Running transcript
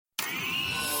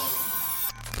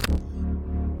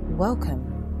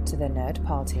Welcome to the Nerd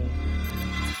Party.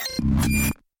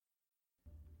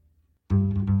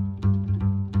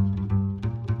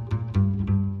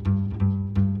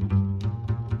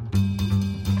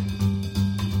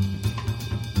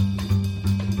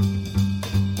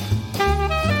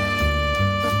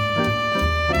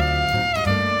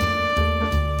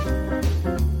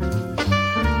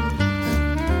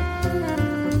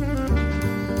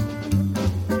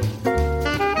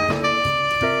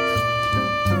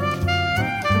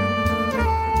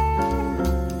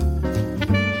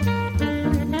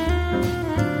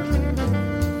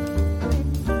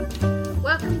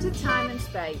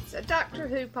 A Doctor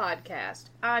Who podcast.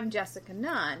 I'm Jessica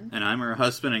Nunn. And I'm her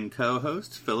husband and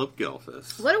co-host, Philip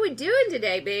Gilfus. What are we doing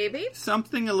today, baby?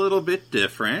 Something a little bit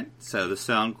different, so the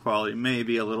sound quality may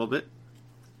be a little bit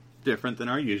different than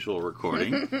our usual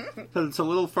recording, because it's a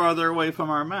little farther away from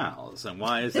our mouths. And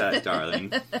why is that,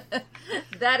 darling?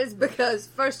 That is because,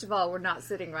 first of all, we're not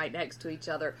sitting right next to each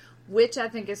other, which I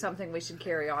think is something we should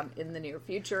carry on in the near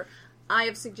future. I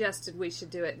have suggested we should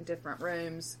do it in different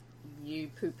rooms. You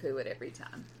poo-poo it every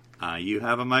time. You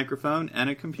have a microphone and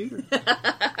a computer.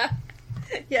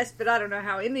 Yes, but I don't know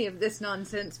how any of this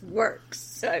nonsense works,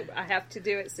 so I have to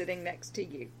do it sitting next to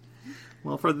you.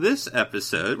 Well, for this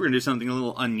episode, we're going to do something a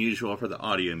little unusual for the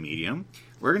audio medium.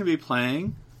 We're going to be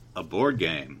playing a board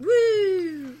game.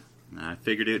 Woo! I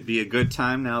figured it would be a good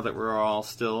time now that we're all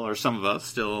still, or some of us,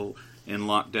 still in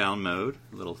lockdown mode.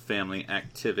 A little family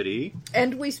activity.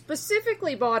 And we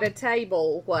specifically bought a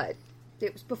table,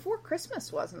 it was before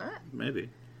Christmas, wasn't it? Maybe.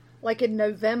 Like in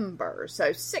November,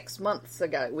 so 6 months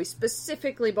ago, we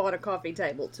specifically bought a coffee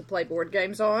table to play board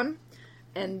games on,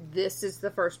 and this is the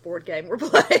first board game we're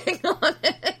playing on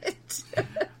it.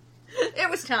 It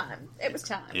was time. It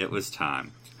was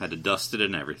time. Had to dust it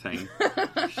and everything.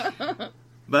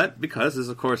 But because this,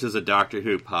 of course, is a Doctor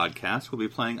Who podcast, we'll be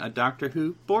playing a Doctor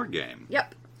Who board game.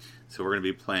 Yep. So we're going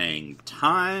to be playing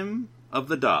Time of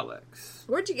the Daleks.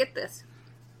 Where'd you get this?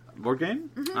 Board game?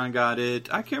 Mm-hmm. I got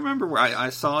it. I can't remember where. I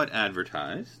saw it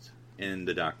advertised in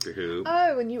the Doctor Who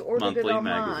and you ordered monthly it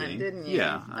online, magazine. didn't you?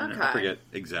 Yeah. Okay. I forget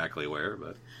exactly where,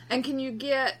 but... And can you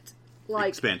get,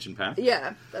 expansion pack?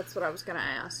 Yeah, that's what I was going to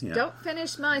ask. Yeah. Don't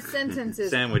finish my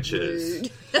sentences. Sandwiches.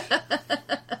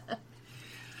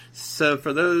 So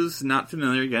for those not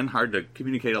familiar, again, hard to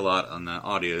communicate a lot on the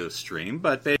audio stream,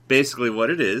 but basically what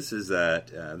it is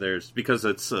that because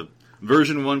it's a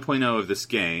version 1.0 of this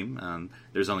game,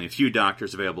 there's only a few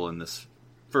doctors available in this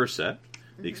first set.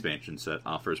 The expansion set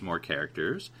offers more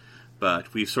characters,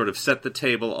 but we've sort of set the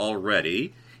table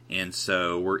already, and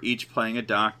so we're each playing a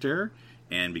doctor,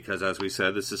 and because, as we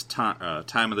said, this is Time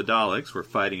of the Daleks, we're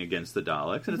fighting against the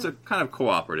Daleks, and it's a kind of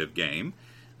cooperative game.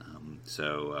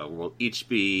 So we'll each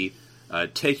be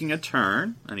taking a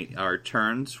turn, and our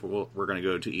turns, we're going to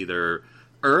go to either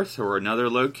Earth or another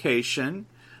location.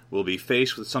 We'll be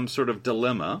faced with some sort of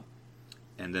dilemma,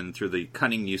 and then through the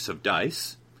cunning use of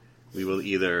dice, we will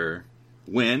either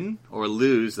win or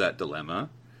lose that dilemma,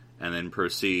 and then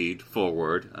proceed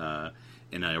forward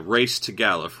in a race to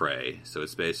Gallifrey. So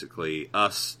it's basically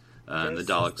us, and the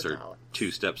Daleks are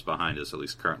 2 steps behind us, at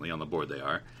least currently on the board they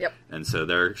are. Yep. And so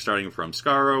they're starting from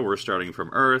Skaro, we're starting from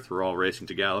Earth, we're all racing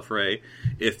to Gallifrey.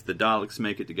 If the Daleks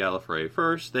make it to Gallifrey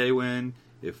first, they win.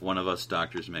 If one of us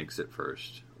doctors makes it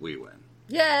first, we win.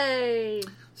 Yay!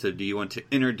 So do you want to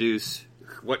introduce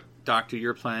what doctor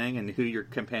you're playing and who your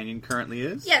companion currently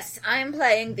is? Yes, I'm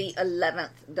playing the 11th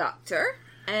Doctor,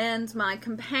 and my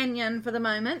companion for the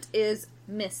moment is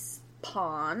Miss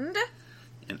Pond.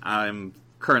 And I'm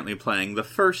currently playing the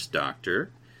first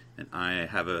Doctor, and I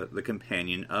have the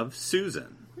companion of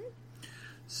Susan.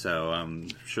 So I'm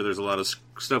sure there's a lot of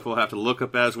stuff we'll have to look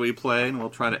up as we play, and we'll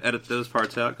try to edit those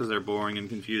parts out because they're boring and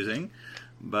confusing.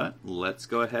 But let's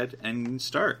go ahead and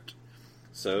start.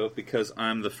 So, because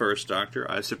I'm the first Doctor,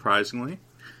 I surprisingly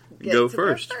go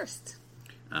first.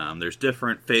 There's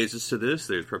different phases to this.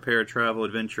 There's prepare, travel,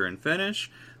 adventure, and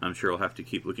finish. I'm sure we'll have to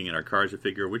keep looking at our cards to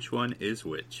figure which one is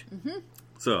which. Mm-hmm.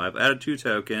 So, I've added 2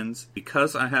 tokens.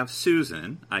 Because I have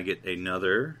Susan, I get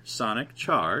another sonic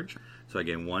charge. So, I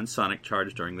gain 1 sonic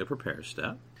charge during the prepare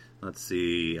step. Let's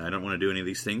see, I don't want to do any of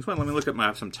these things. Well, let me look at I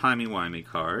have some timey-wimey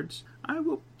cards. I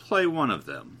will play one of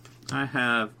them. I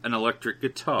have an electric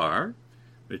guitar,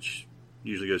 which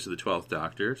usually goes to the 12th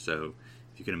Doctor, so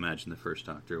if you can imagine the first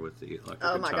Doctor with the electric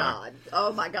guitar.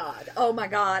 Oh my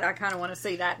god, I kind of want to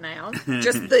see that now.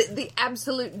 Just the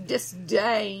absolute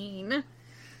disdain.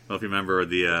 Well, if you remember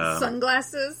the...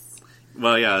 sunglasses?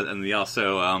 Well, yeah, and the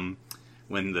also,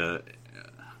 when the...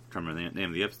 I can't remember the name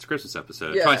of the Christmas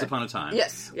episode. Yeah. Twice Upon a Time.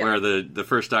 Yes. Yeah. Where the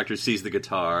first Doctor sees the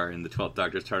guitar and the 12th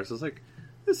Doctor starts. I was like,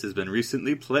 this has been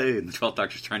recently played. And the 12th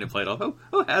Doctor's trying to play it off.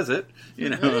 Oh, has it?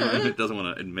 It doesn't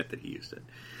want to admit that he used it.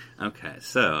 Okay,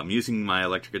 so I'm using my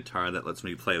electric guitar that lets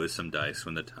me play with some dice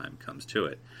when the time comes to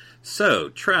it. So,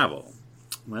 travel.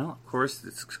 Well, of course,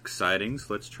 it's exciting,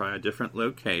 so let's try a different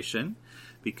location.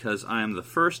 Because I am the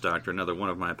first Doctor, another one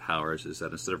of my powers is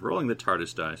that instead of rolling the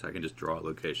TARDIS dice, I can just draw a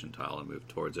location tile and move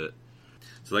towards it.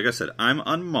 So like I said, I'm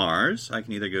on Mars. I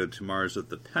can either go to Mars of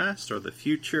the past or the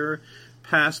future.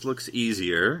 Past looks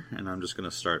easier, and I'm just going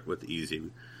to start with easy.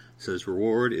 It says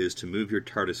reward is to move your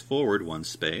TARDIS forward 1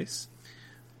 space.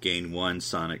 Gain 1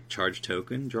 sonic charge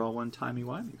token, draw 1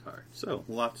 timey-wimey card. So,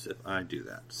 lots if I do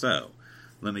that. So,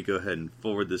 let me go ahead and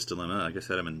forward this dilemma. Like I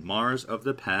said, I'm in Mars of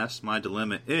the past. My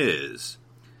dilemma is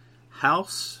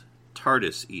House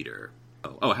TARDIS Eater.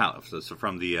 Oh, House. So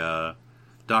from the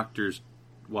Doctor's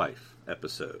Wife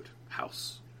episode.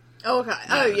 House. Oh, okay.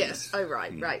 Oh, Yeah, yes. Oh,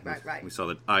 right. We saw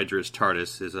that Idra's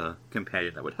TARDIS is a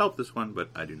companion that would help this one, but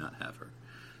I do not have her.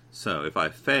 So, if I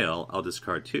fail, I'll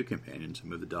discard 2 companions and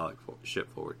move the Dalek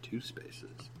ship forward 2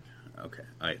 spaces. Okay,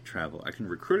 I travel. I can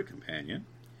recruit a companion.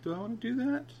 Do I want to do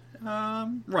that?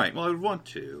 Right, well, I would want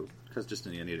to, because just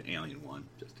I need an alien one,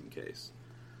 just in case.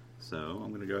 So, I'm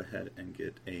going to go ahead and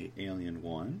get a alien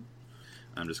one.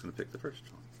 I'm just going to pick the first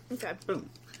one. Okay. Boom.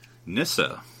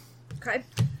 Nyssa. Okay.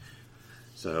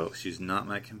 So, she's not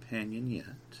my companion yet.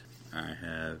 I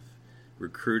have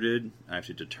recruited. I have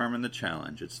to determine the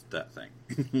challenge. It's that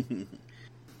thing.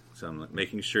 So I'm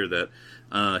making sure that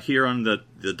here on the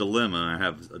dilemma, I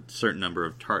have a certain number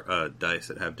of dice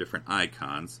that have different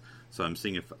icons. So I'm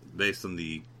seeing if, based on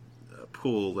the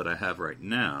pool that I have right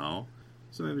now,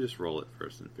 so maybe just roll it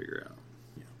first and figure out.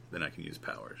 Then I can use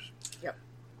powers. Yep.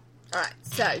 All right.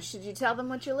 So should you tell them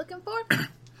what you're looking for? I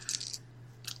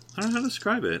don't know how to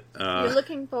describe it. You're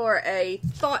looking for a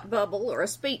thought bubble or a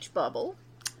speech bubble.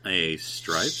 A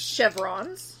stripe.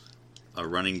 Chevrons. A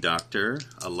running doctor.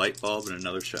 A light bulb and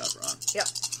another chevron. Yep.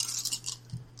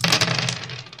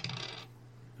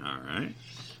 Alright.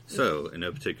 So, in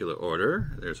no particular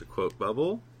order, there's a quote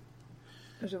bubble.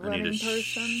 There's a I need running a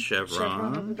person.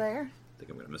 chevron. Over there. I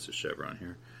think I'm going to miss a chevron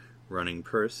here. Running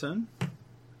person.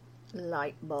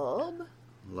 Light bulb.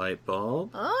 Light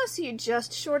bulb. Oh, so you're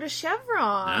just short a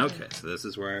chevron. Okay, so this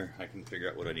is where I can figure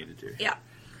out what I need to do. Yeah.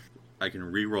 I can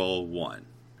re-roll 1.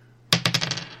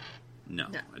 No,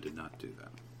 I did not do that.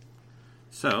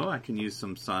 So, I can use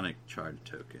some sonic charge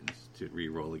tokens to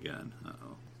re-roll again.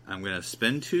 Uh-oh. I'm going to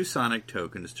spend 2 sonic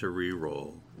tokens to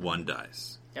re-roll 1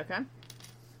 dice. Okay.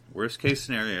 Worst case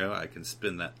scenario, I can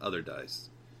spin that other dice,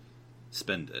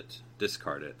 spend it,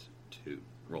 discard it, to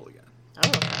roll again. Oh,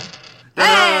 okay.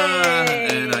 Hey!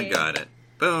 And I got it.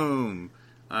 Boom!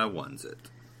 I wons it.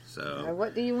 So,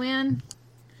 what do you win?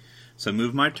 So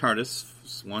move my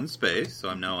TARDIS 1 space. So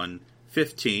I'm now on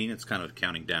 15. It's kind of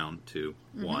counting down to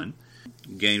 1.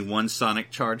 Gain 1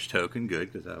 sonic charge token.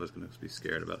 Good, because I was going to be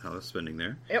scared about how I was spending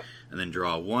there. Yep. And then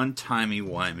draw 1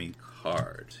 timey-wimey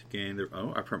card. Gain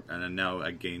the and now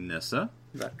I gain Nyssa.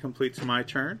 That completes my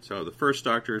turn. So the first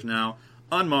Doctor is now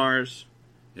on Mars.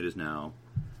 It is now.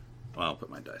 Well, I'll put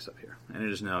my dice up here, and it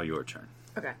is now your turn.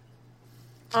 Okay.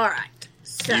 All right.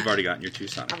 So you've already gotten your 2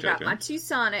 sonic tokens. I've got my 2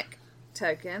 sonic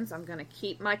tokens. I'm going to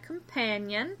keep my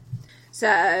companion.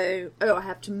 So, I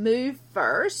have to move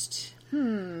first. Well,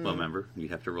 remember, you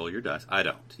have to roll your dice. I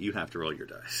don't. You have to roll your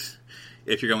dice.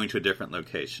 If you're going to a different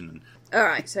location. All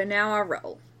right, so now I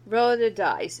roll. Roll the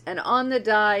dice. And on the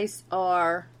dice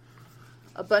are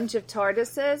a bunch of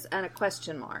TARDISes and a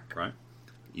question mark. Right.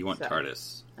 You want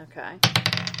TARDIS. Okay.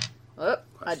 Oh,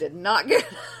 I did not get...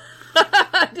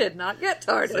 I did not get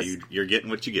TARDIS. So you're getting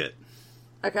what you get.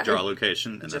 Okay. Draw a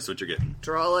location, and that's what you're getting.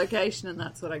 Draw a location, and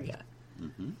that's what I get.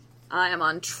 Mm-hmm. I am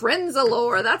on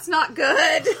Trenzalore. That's not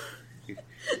good.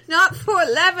 Not for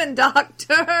 11,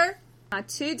 Doctor. My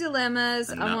 2 dilemmas.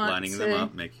 I'm not lining them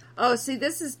up. Oh, see,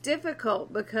 this is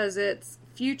difficult because it's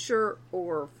future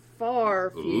or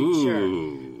far future,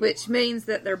 Ooh. which means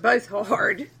that they're both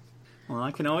hard. Well,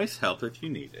 I can always help if you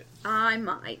need it. I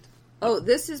might. Oh,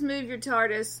 this is move your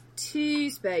TARDIS 2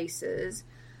 spaces.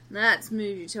 That's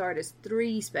move your TARDIS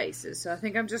 3 spaces. So I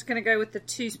think I'm just going to go with the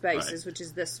 2 spaces, which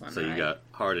is this one. So you got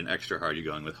hard and extra hard. You're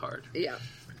going with hard. Yeah,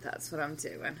 that's what I'm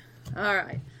doing. All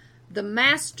right. The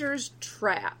Master's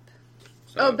Trap.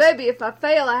 So, baby, if I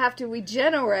fail, I have to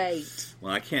regenerate.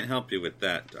 Well, I can't help you with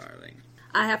that, darling.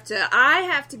 I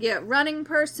have to get running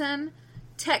person,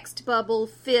 text bubble,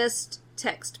 fist,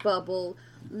 text bubble,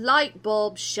 light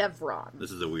bulb, chevron.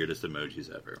 This is the weirdest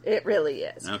emojis ever. It really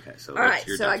is. Okay, so all right,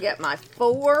 so I get my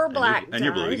 4 black dice. And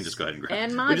your blue, you can just go ahead and grab.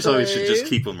 And my we just blue. always should just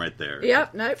keep them right there.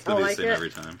 Yep, nope, I like it. Every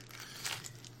time.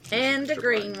 And a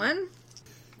green one.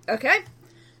 Okay,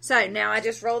 So, now I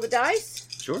just roll the dice?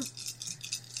 Sure.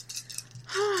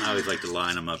 I always like to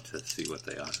line them up to see what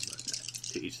they are, but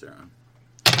to each their own.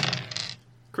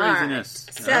 Craziness.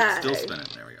 Right. That's So, still spinning.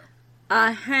 There we go.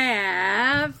 I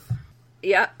have...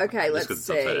 Yeah, okay, let's Just 'cause it's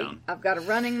upside see. down. I've got a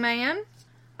running man.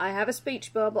 I have a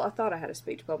speech bubble. I thought I had a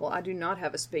speech bubble. I do not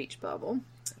have a speech bubble.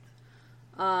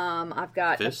 I've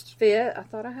got Fist? a fist. I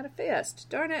thought I had a fist.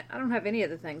 Darn it, I don't have any of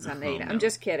the things I need. Oh, no. I'm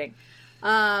just kidding.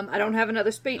 I don't have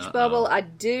another speech Uh-oh. bubble. I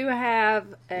do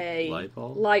have a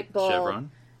Light bulb?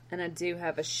 Chevron. And I do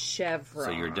have a chevron.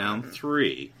 So you're down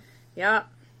 3. Yep.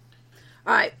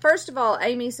 Alright, first of all,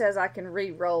 Amy says I can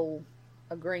re-roll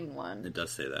a green one. It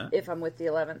does say that. If I'm with the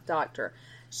 11th Doctor.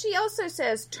 She also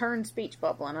says turn speech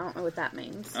bubble, and I don't know what that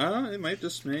means. It might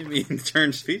just maybe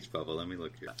turn speech bubble. Let me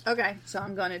look here. Okay, so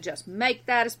I'm going to just make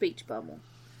that a speech bubble.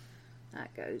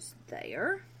 That goes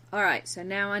there. Alright, so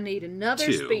now I need another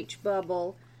 2. speech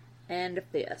bubble and a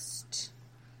fist.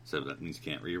 So that means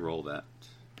you can't re-roll that.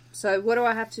 So what do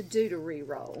I have to do to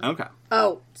re-roll? Okay.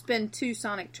 Oh, spend 2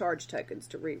 sonic charge tokens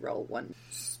to re-roll one.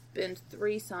 Spend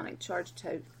 3 sonic charge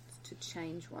tokens to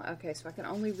change one. Okay, so I can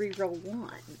only re-roll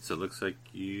 1. So it looks like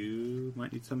you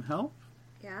might need some help.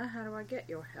 Yeah, how do I get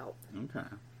your help? Okay.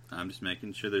 I'm just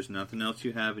making sure there's nothing else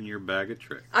you have in your bag of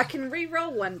tricks. I can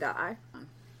re-roll 1 die.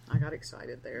 I got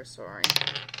excited there, sorry.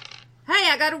 Hey,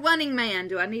 I got a running man.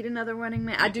 Do I need another running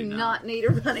man? I do not need a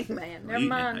running man. Never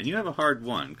mind. And you have a hard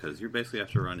one, because you basically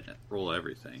have to roll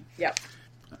everything. Yep.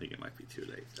 I think it might be too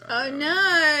late. Oh no,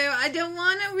 I don't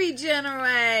want to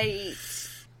regenerate.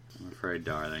 I'm afraid,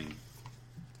 darling,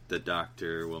 the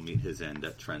Doctor will meet his end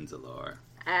at Trenzalore.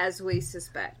 As we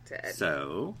suspected.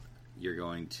 So, you're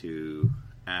going to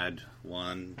add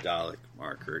 1 Dalek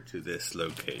marker to this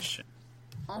location.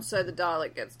 Also, the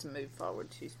Dalek gets to move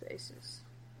forward 2 spaces.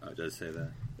 Oh, it does say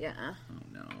that? Yeah. Oh,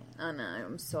 no. I know,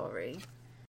 I'm sorry.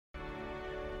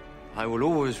 I will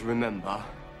always remember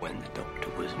when the Doctor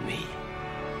was me.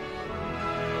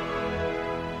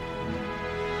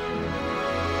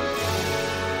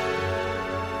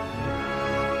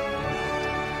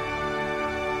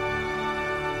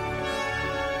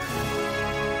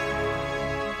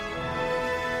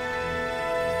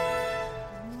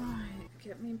 Alright,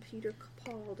 get me Peter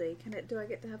Capaldi. Do I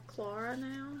get to have Clara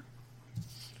now?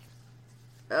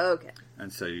 Okay.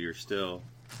 And so you're still...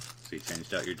 So you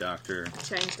changed out your Doctor.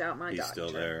 Changed out my He's Doctor.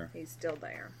 still there. He's still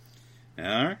there.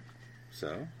 Alright.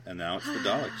 So, and now it's the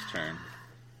Dalek's turn.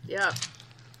 Yep.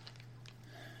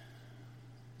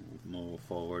 Move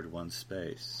forward 1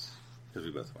 space. Because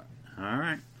we both went.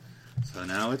 Alright. So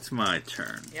now it's my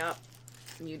turn. Yep.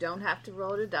 You don't have to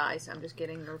roll the dice. I'm just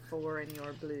getting your 4 and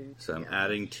your blue. So I'm together.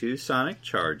 adding 2 sonic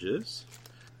charges.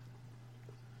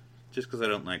 Just because I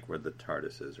don't like where the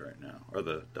TARDIS is right now. Or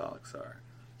the Daleks are.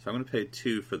 So I'm going to pay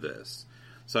 2 for this.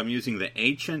 So I'm using the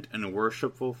ancient and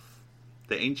worshipful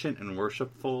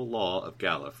law of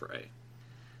Gallifrey.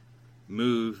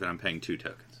 Move, and I'm paying 2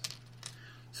 tokens.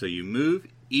 So you move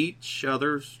each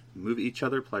other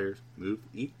players.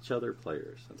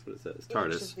 That's what it says.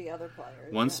 TARDIS. Each of the other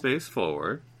players. 1 space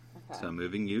forward. Okay. So I'm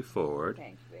moving you forward.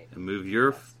 Thank you. And move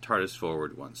your TARDIS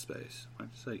forward 1 space. Why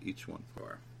don't you say each one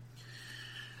forward?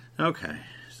 Okay,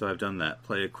 so I've done that.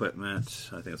 Play equipment.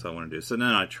 I think that's all I want to do. So then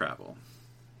I travel.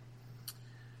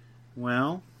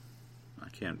 Well, I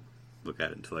can't look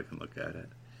at it until I can look at it.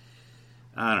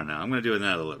 I don't know. I'm going to do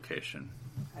another location.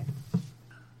 Okay.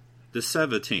 The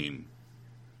Seva team.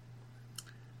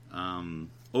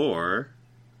 Or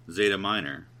Zeta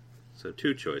Minor. So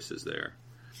 2 choices there.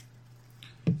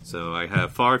 So I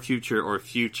have far future or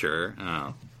future.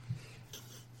 Oh.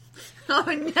 Oh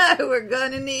no, we're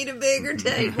gonna need a bigger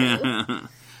table.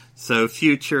 So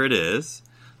future it is.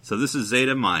 So this is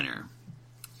Zeta Minor.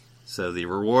 So the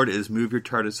reward is move your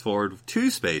TARDIS forward 2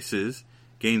 spaces,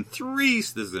 gain 3...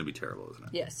 This is going to be terrible, isn't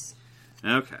it? Yes.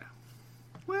 Okay.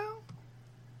 Well,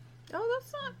 Oh,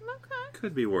 that's not okay.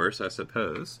 could be worse, I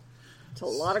suppose. It's a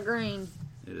lot of green.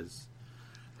 It is.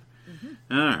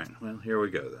 Mm-hmm. All right. Well, here we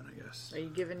go then, I guess. Are you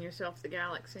giving yourself the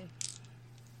galaxy?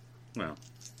 Well,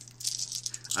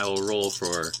 I will roll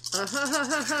for...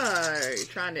 You're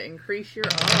trying to increase your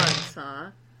odds,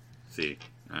 huh? See.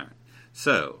 All right.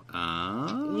 So,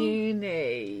 You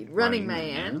need Running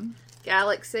Man,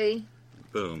 Galaxy.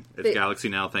 Boom. It's Big. Galaxy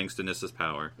now thanks to Nissa's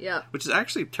power. Yep. Which is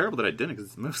actually terrible that I didn't, because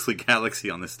it's mostly Galaxy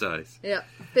on this dice. Yep.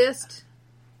 Fist.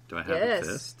 Do I have Yes.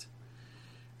 a fist?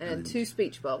 And 2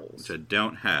 speech bubbles. Which I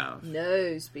don't have.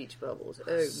 No speech bubbles.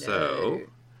 Oh, no. So,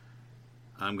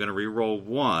 I'm going to re-roll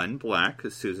 1 black,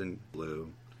 because Susan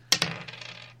blue.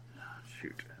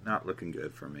 Shoot. Not looking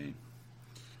good for me.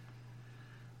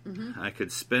 Mm-hmm. I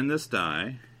could spin this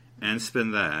die and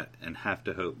spend that, and have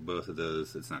to hope both of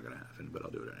those, it's not going to happen, but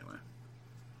I'll do it anyway.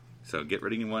 So get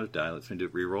rid of one die. Let's do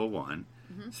reroll one.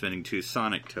 Mm-hmm. Spending 2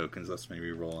 Sonic tokens lets me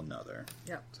reroll another.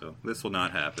 Yep. So this will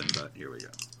not happen, but here we go.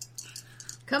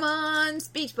 Come on,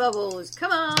 speech bubbles.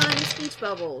 Come on, speech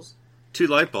bubbles. 2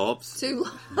 light bulbs. 2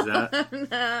 Is that?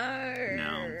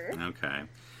 No. Okay.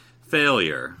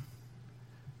 Failure.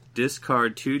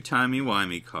 Discard 2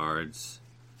 timey-wimey cards.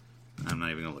 I'm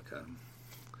not even going to look at them.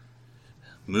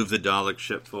 Move the Dalek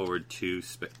ship forward 2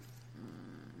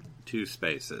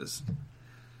 spaces.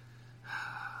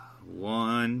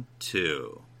 1,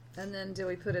 2. And then do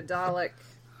we put a Dalek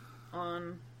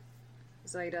on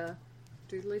Zeta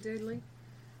Doodly Doodly?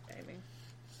 Maybe.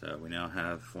 So we now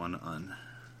have one on.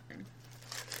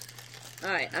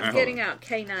 Alright, I'm getting out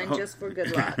K9 just for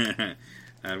good luck.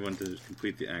 Add one to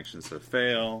complete the action, so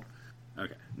fail.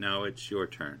 Okay, now it's your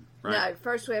turn, right? No,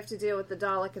 first we have to deal with the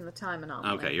Dalek and the time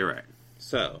anomaly. Okay, you're right.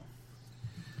 So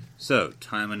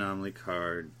time anomaly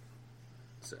card.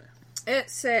 It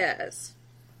says,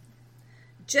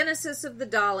 Genesis of the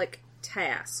Dalek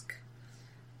task.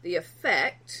 The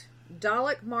effect,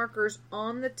 Dalek markers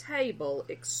on the table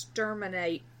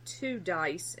exterminate 2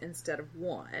 dice instead of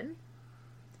 1.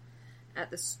 At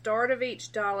the start of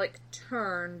each Dalek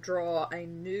turn, draw a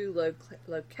new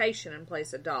location and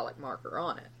place a Dalek marker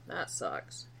on it. That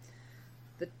sucks.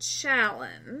 The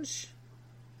challenge...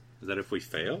 Is that if we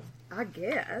fail? I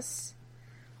guess.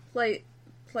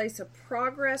 Place a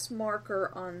progress marker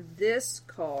on this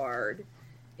card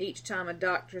each time a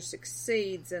doctor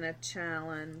succeeds in a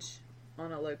challenge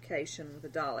on a location with a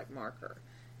Dalek marker.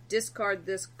 Discard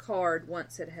this card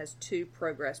once it has 2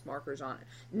 progress markers on it.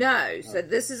 No, so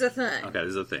this is a thing. Okay, this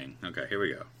is a thing. Okay, here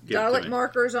we go. Dalek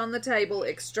markers on the table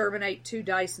exterminate 2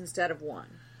 dice instead of 1.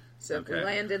 So if we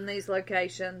land in these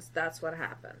locations, that's what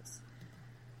happens.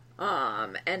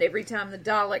 And every time the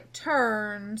Dalek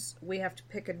turns, we have to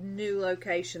pick a new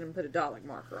location and put a Dalek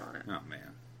marker on it. Oh,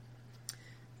 man.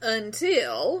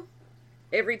 Until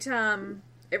every time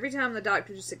the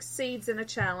Doctor succeeds in a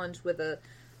challenge with a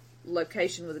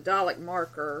location with a Dalek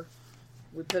marker,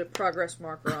 we put a progress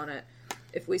marker on it.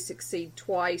 If we succeed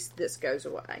twice, this goes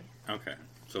away. Okay.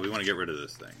 So we want to get rid of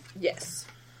this thing. Yes.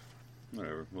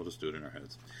 Whatever. We'll just do it in our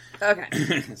heads.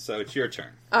 Okay. So it's your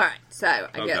turn. All right. So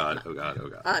Oh, God.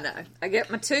 I know. I get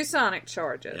my 2 Sonic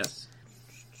charges. Yes.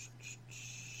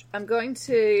 I'm going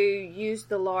to use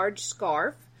the large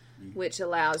scarf, which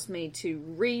allows me to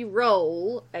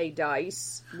re-roll a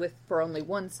dice for only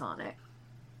 1 Sonic.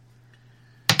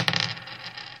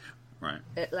 Right.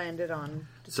 It landed on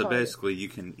the So target. basically, you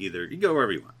go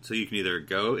wherever you want. So you can either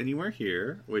go anywhere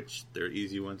here, which there are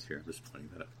easy ones here. I'm just pointing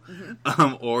that up.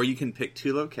 Mm-hmm. Or you can pick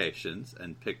 2 locations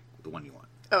and pick the one you want.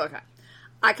 Oh, okay.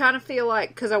 I kind of feel like,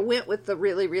 because I went with the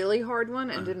really, really hard one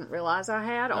and didn't realize I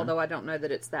had, although I don't know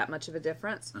that it's that much of a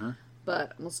difference.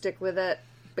 But I'm going to stick with it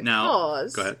because Now,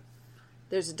 go ahead.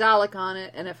 There's a Dalek on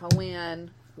it, and if I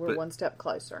win, we're 1 step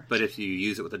closer. But if you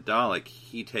use it with a Dalek,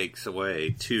 he takes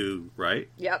away 2, right?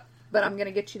 Yep. But I'm going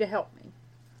to get you to help me.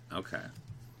 Okay.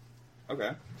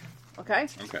 Okay. Okay?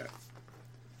 Okay.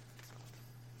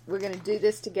 We're going to do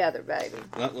this together, baby.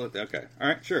 Okay. All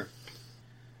right, sure.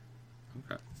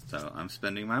 Okay. So I'm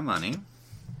spending my money.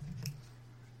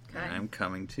 Okay. And I'm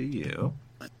coming to you.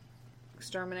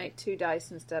 Exterminate 2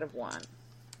 dice instead of 1.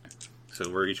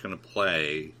 So we're each going to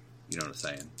play, you know what I'm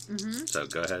saying? Mm-hmm. So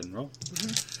go ahead and roll.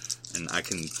 And I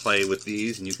can play with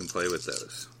these, and you can play with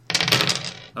those.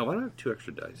 Oh, why do I have 2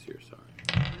 extra dice here? Sorry.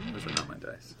 Those are not my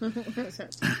dice.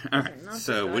 All right.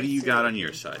 So what do you got on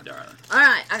your side, darling? All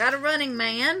right. I got a running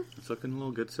man. It's looking a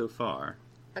little good so far.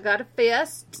 I got a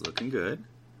fist. Looking good.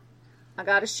 I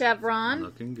got a chevron.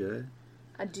 Looking good.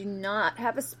 I do not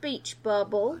have a speech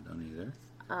bubble. I don't either.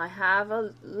 I have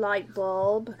a light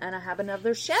bulb, and I have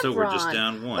another chevron. So we're just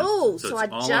down 1. Oh, so so I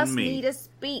all just on me. need a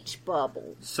speech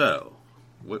bubble. So,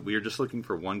 we are just looking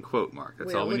for 1 quote mark.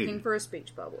 That's all we need. We're looking for a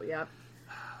speech bubble, yep.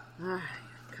 All right,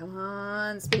 come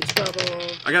on, speech bubble.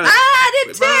 I got it. I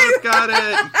did too! We both got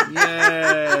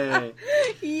it!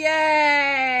 Yay!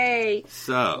 Yay!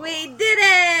 So. We did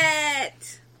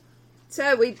it!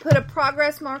 So we put a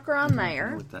progress marker on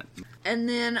there. What that And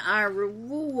then our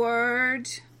reward...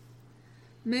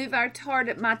 Move my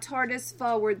TARDIS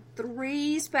forward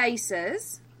 3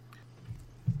 spaces.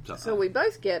 So we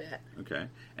both get it. Okay.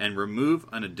 And remove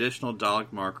an additional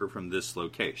Dalek marker from this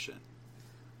location.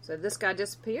 So this guy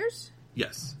disappears?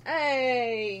 Yes.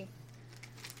 Hey!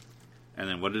 And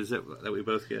then what is it that we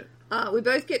both get? We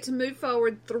both get to move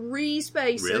forward 3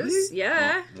 spaces. Really?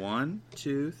 Yeah. 1,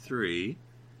 2, 3.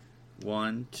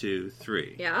 1, 2,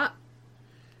 3. Yeah.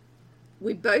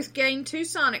 We both gain 2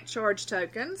 Sonic charge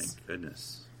tokens. Thank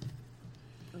goodness.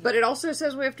 But it also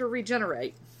says we have to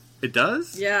regenerate. It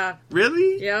does? Yeah.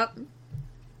 Really? Yep.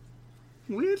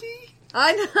 Really?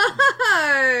 I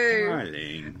know!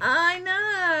 Darling. I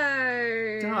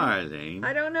know! Darling.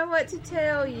 I don't know what to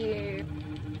tell you.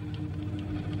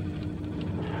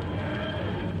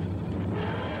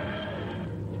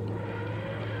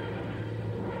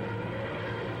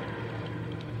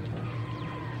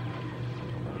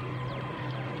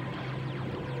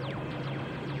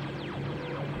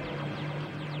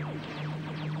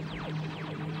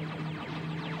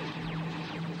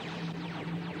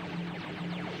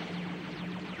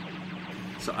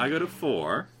 So I go to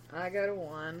 4. I go to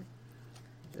 1.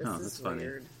 This Oh, is that's funny.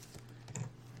 weird.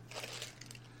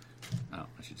 Oh,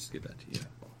 I should just give that to you.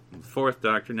 The 4th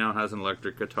Doctor now has an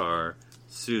electric guitar,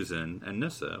 Susan, and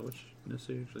Nyssa, which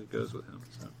Nyssa usually goes with him.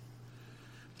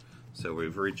 So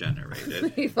we've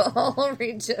regenerated. We've all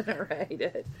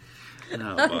regenerated.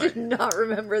 Oh, I boy. did not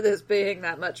remember this being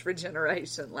that much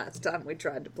regeneration last time we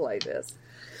tried to play this.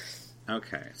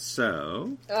 Okay,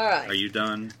 so... Alright. Are you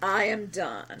done? I am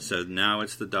done. So now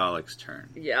it's the Daleks' turn.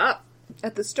 Yep.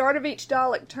 At the start of each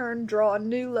Dalek turn, draw a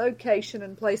new location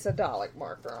and place a Dalek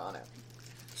marker on it.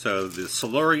 So the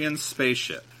Silurian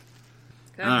spaceship.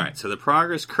 Okay. Alright, so the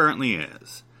progress currently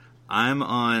is... I'm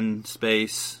on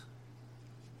space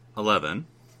 11.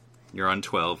 You're on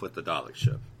 12 with the Dalek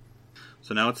ship.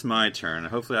 So now it's my turn.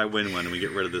 Hopefully I win one and we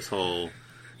get rid of this whole...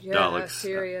 Yeah, Daleks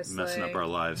seriously. messing up our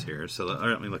lives here. So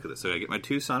let me look at this. So I get my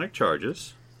 2 sonic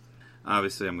charges.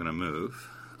 Obviously, I'm going to move.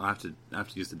 I have to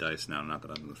use the dice now. Not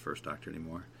that I'm the first Doctor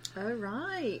anymore. Oh,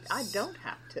 right. I don't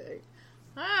have to.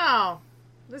 Oh,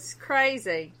 this is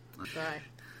crazy. Okay.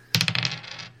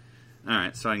 All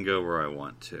right, so I can go where I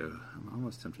want to. I'm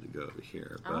almost tempted to go over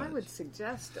here, but I would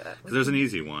suggest it. there's an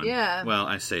easy one. Yeah. Well,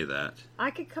 I say that.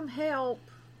 I could come help.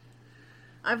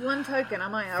 I have 1 token. I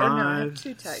might. 5, Or no, I have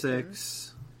 2 tokens. 6.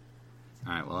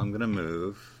 All right. Well, I'm going to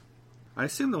move. I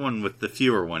assume the one with the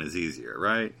fewer one is easier,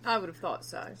 right? I would have thought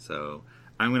so. So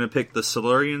I'm going to pick the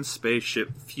Silurian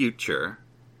spaceship Future.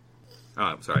 Oh,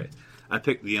 I'm sorry. I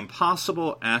picked the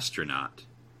Impossible Astronaut.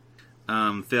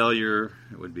 Failure,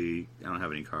 it would be... I don't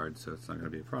have any cards, so it's not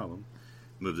going to be a problem.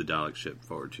 Move the Dalek ship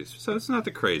forward 2. So it's not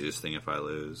the craziest thing if I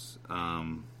lose.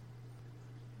 Right.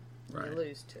 You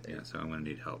lose 2. Yeah, so I'm going to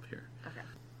need help here. Okay.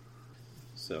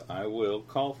 So I will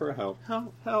call for help.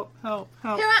 Help, help, help,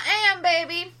 help. Here I am,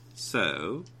 baby.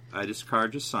 So I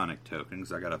discard your Sonic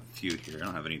tokens. I got a few here. I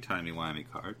don't have any timey-wimey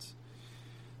cards.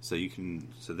 So you can.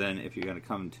 So then, if you're going to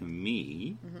come to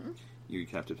me, you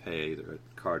have to pay either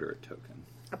a card or a token.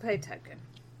 I pay token.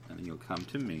 And then you'll come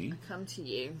to me. Come to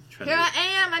you. Trenzil- Here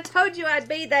I am. I told you I'd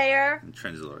be there. And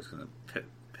Trenzilor's going to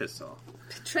piss off.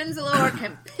 Trenzilor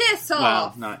can piss Well,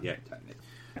 off. not yet, technically.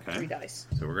 Okay. 3 dice.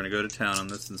 So we're going to go to town on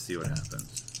this and see what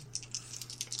happens.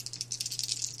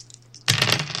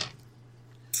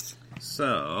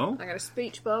 So I got a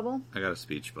speech bubble. I got a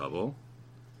speech bubble.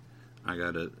 I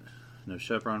got a no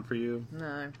chevron for you.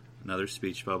 No. Another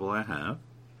speech bubble I have.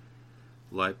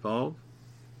 Light bulb.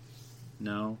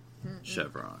 No.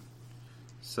 Chevron.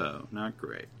 So, not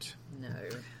great. No.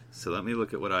 So let me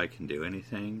look at what I can do.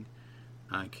 Anything?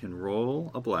 I can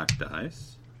roll a black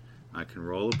dice. I can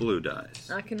roll a blue dice.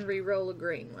 I can re-roll a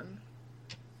green one.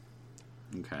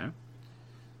 Okay.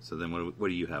 So then what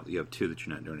do you have? You have 2 that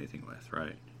you're not doing anything with,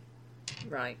 right?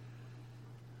 Right.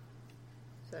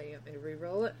 So you want me to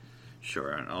re-roll it?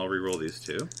 Sure, and I'll re-roll these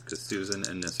 2, because Susan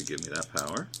and Nissa give me that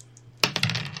power.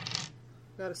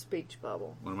 Got a speech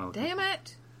bubble. What am I looking Damn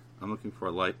it! I'm looking for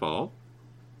a light bulb.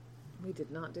 We did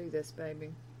not do this, baby.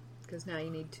 Because now you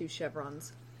need 2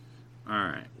 chevrons.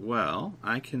 Alright, well,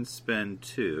 I can spend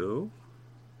 2...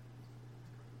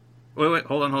 Wait,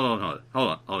 hold on.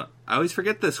 I always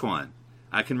forget this one.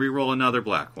 I can re-roll another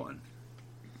black one.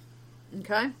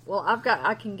 Okay. Well,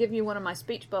 I can give you one of my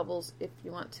speech bubbles if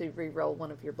you want to re-roll one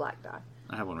of your black die.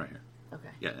 I have one right here. Okay.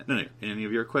 Yeah, no. Any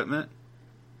of your equipment?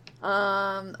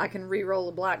 I can re-roll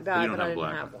a black die, You don't but I have didn't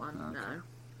black have one. one. Okay. No.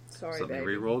 Sorry, So let me baby.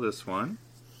 re-roll this one.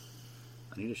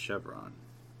 I need a chevron.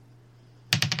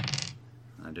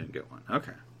 I didn't get one.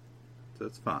 Okay. So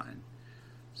that's fine.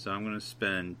 So I'm going to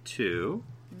spend 2.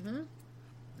 Mm-hmm.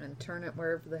 And turn it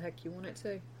wherever the heck you want it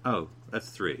to. Oh, that's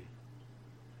 3.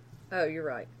 Oh, you're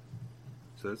right.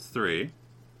 So that's 3.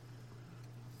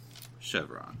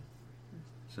 Chevron.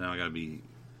 So now I got to be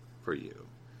for you.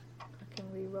 I can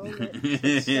re-roll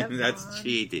it. That's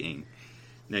cheating.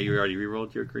 Now you already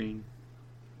re-rolled your green?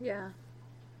 Yeah.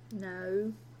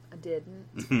 No, I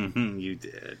didn't. You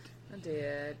did. I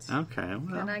did. Okay,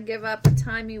 well. Can I give up a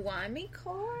timey-wimey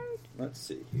card? Let's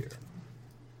see here.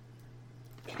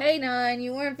 K9,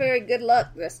 you weren't very good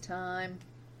luck this time.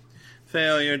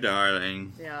 Failure,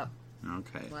 darling. Yep.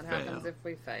 Okay, What fail. happens if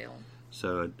we fail?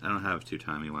 So I don't have 2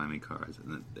 timey-wimey cards,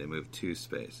 and they move 2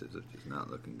 spaces, which is not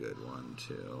looking good. 1,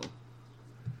 2.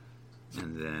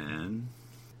 And then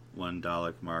 1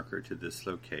 Dalek marker to this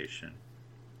location.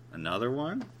 Another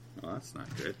one? Oh, that's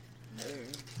not good. No.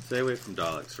 Stay away from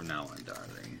Daleks from now on,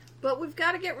 darling. But we've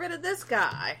got to get rid of this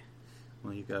guy.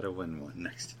 Well, you gotta win one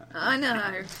next time. I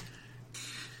know.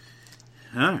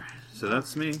 Alright, so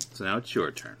that's me. So now it's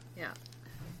your turn. Yeah.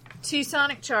 2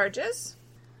 sonic charges.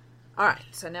 Alright,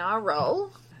 so now I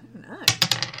roll. Oh, no.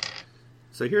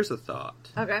 So here's a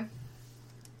thought. Okay.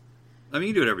 I mean,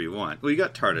 you can do whatever you want. Well, you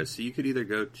got TARDIS, so you could either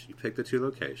pick the 2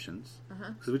 locations,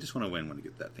 because we just want to win when we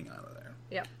get that thing out of there.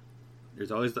 Yep.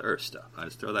 There's always the Earth stuff. I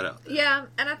just throw that out there. Yeah,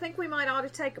 and I think we might ought to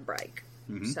take a break.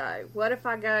 Mm-hmm. So, what if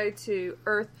I go to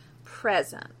Earth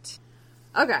Present?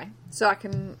 Okay,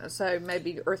 so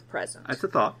maybe Earth Present. That's a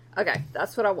thought. Okay,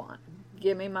 that's what I want.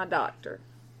 Give me my doctor.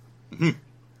 I'm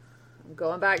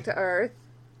going back to Earth.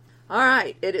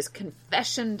 Alright, it is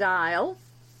Confession Dial.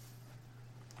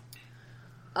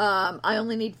 I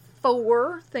only need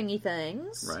 4 thingy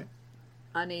things. Right.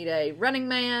 I need a running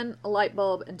man, a light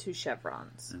bulb, and 2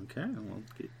 chevrons. Okay, we'll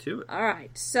get to it.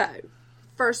 Alright, so,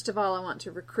 first of all, I want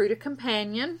to recruit a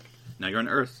companion. Now you're on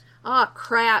Earth. Ah,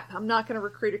 crap. I'm not going to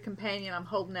recruit a companion. I'm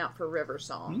holding out for River You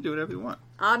Song. can do whatever you want.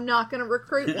 I'm not going to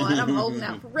recruit one. I'm holding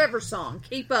out for River Song.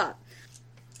 Keep up.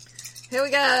 Here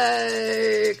we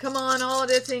go. Come on, all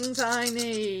the things I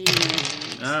need.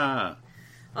 Ah.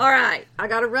 Alright, I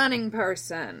got a running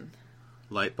person.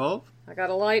 Light bulb? I got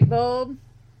a light bulb.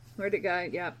 Where'd it go?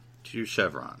 Yep. 2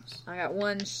 chevrons. I got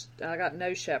I got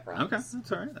no chevrons. Okay,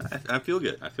 that's alright. I feel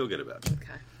good. I feel good about it.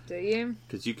 Okay. Do you?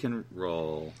 Because you can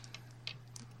roll...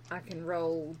 I can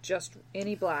roll just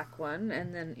any black one,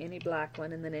 and then any black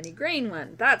one, and then any green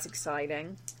one. That's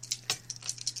exciting.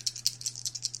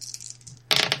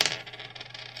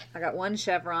 I got 1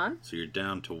 chevron. So you're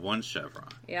down to 1 chevron.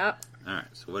 Yep. Alright,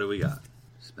 so what do we got?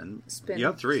 Spin. You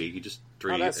have 3. You just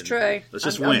 3. Oh, that's true. Let's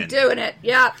just I'm win. doing it.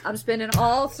 Yep. I'm spending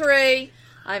all 3.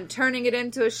 I'm turning it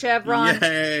into a chevron.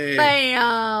 Yay!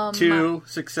 Bam! 2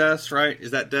 success, right?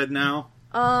 Is that dead now?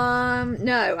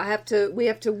 No. We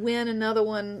have to win another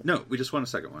one. No, we just won a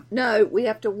second one. No, we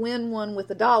have to win one with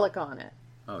a Dalek on it.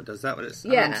 Oh, does that what it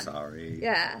says? Yeah. I'm sorry.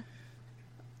 Yeah.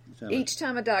 Each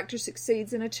time a doctor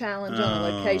succeeds in a challenge on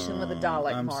a location with a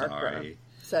Dalek I'm marker. sorry.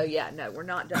 So, yeah, no, we're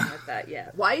not done with that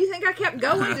yet. Why do you think I kept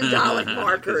going to Dalek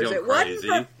markers? you're It wasn't crazy.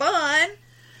 for fun.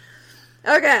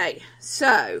 Okay,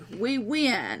 so we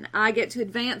win. I get to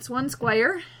advance 1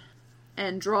 square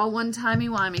and draw 1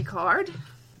 timey-wimey card.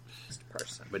 Just a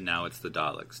person. But now it's the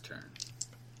Dalek's turn.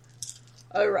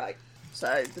 Oh, right.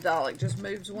 So the Dalek just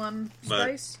moves 1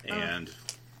 space.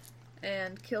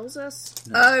 And kills us.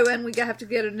 No. Oh, and we have to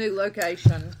get a new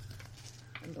location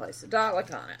and place a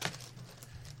Dalek on it.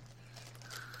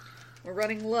 We're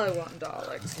running low on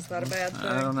Daleks. Is that a bad thing?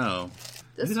 I don't know.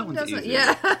 This one doesn't. easy.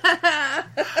 Yeah.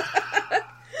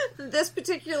 This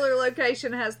particular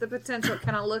location has the potential.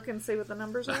 Can I look and see what the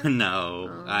numbers are?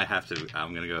 No, I have to.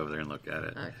 I'm going to go over there and look at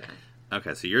it. Okay.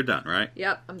 Okay, so you're done, right?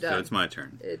 Yep, I'm done. So it's my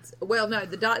turn. No.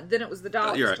 Then it was the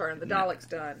Dalek's right. turn. The Dalek's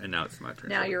done. And now it's my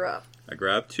turn. Now you're up. I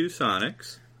grab 2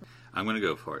 Sonics. I'm going to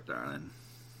go for it, darling.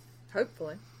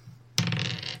 Hopefully.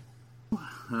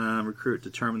 Recruit,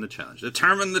 determine the challenge.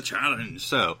 Determine the challenge!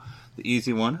 So, the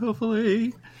easy one,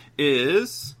 hopefully,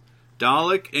 is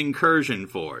Dalek Incursion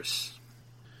Force.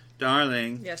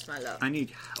 Darling. Yes, my love. I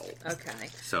need help. Okay.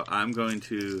 So, I'm going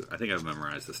to, I think I've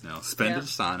memorized this now, spend a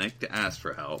Sonic to ask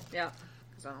for help. Yeah,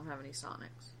 because I don't have any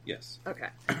Sonics. Yes. Okay.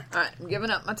 Alright, I'm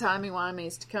giving up my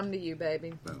timey-wimeys to come to you,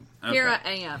 baby. Boom. Okay. Here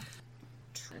I am.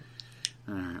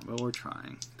 Alright, well, we're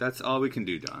trying. That's all we can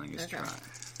do, darling, is try.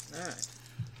 Alright.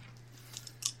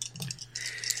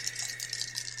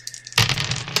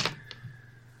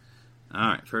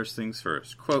 Alright, first things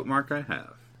first. Quote mark I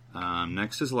have.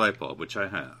 Next is light bulb, which I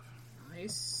have.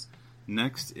 Nice.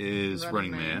 Next is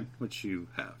running man. man, which you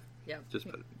have. Yeah. Just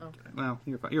put it. Okay. Well,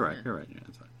 you're fine. You're right. You're right. Yeah,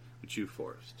 that's fine. Which you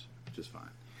forced, which is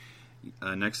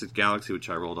fine. Next is galaxy, which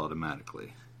I rolled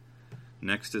automatically.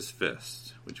 Next is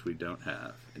fist, which we don't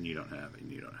have, and you don't have, and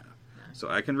you don't have. No. So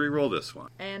I can re-roll this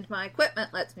one. And my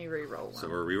equipment lets me re-roll one. So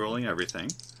we're re-rolling everything.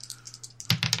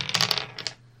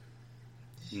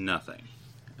 Nothing.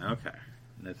 Okay.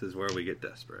 This is where we get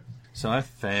desperate. So I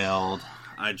failed.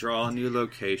 I draw a new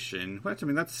location. What? I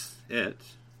mean, that's it.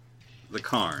 The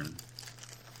Cairn.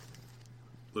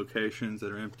 Locations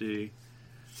that are empty.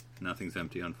 Nothing's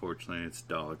empty, unfortunately. It's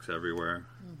Daleks everywhere.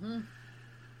 Mm-hmm.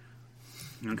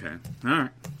 Okay. Alright.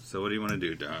 So what do you want to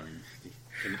do, darling?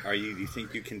 Do you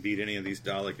think you can beat any of these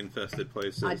Dalek-infested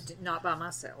places? Not by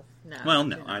myself, no. Well,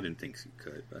 no, I didn't think you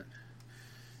could, but...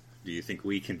 Do you think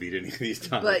we can beat any of these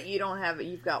Daleks? But you don't have it.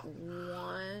 You've got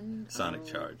one... Sonic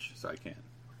charge, so I can't.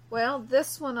 Well,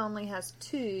 this one only has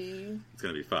 2. It's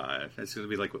going to be 5. It's going to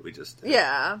be like what we just did.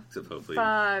 Yeah. Except hopefully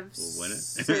 5, we'll win it.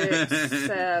 6,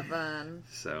 7.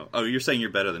 So, you're saying you're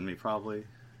better than me, probably?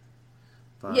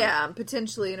 5. Yeah, I'm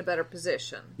potentially in a better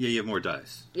position. Yeah, you have more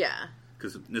dice. Yeah.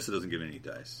 Because Nissa doesn't give any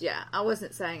dice. Yeah, I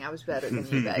wasn't saying I was better than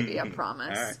you, baby. I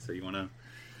promise. All right, so you want to...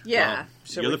 Yeah.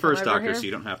 Well, you're the first doctor, so you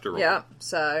don't have to roll. Yep,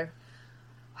 so...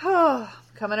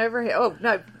 coming over here. Oh,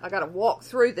 no, I got to walk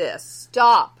through this.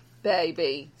 Stop,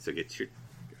 baby. So get your...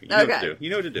 You know what to do.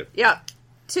 You know what to do. Yep.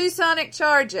 2 sonic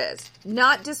charges.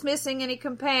 Not dismissing any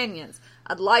companions.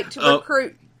 I'd like to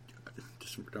recruit...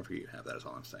 Just don't forget you have that, is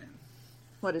all I'm saying.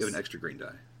 What is... You have an extra green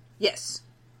die. Yes.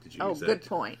 Did you use that? Good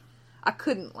point. I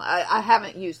couldn't... I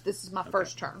haven't used... This is my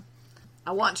first turn.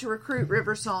 I want to recruit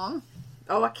River Song.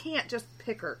 Oh, I can't just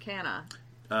pick her, can I?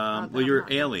 Well, you're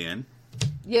alien.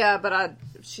 Yeah, but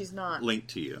she's not... Linked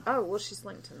to you. Oh, well, she's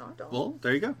linked to Nardole. Well,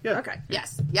 there you go. Yeah. Okay.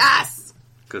 Yes. Yes!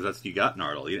 Because you got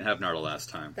Nardole. You didn't have Nardole last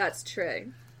time. That's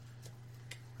true.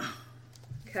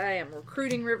 Okay, I'm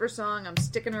recruiting River Song. I'm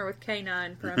sticking her with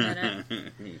K9 for a minute.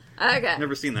 Okay.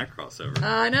 Never seen that crossover.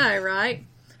 I know, right?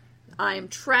 I am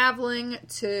traveling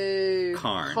to...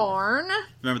 Karn.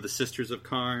 Remember the Sisters of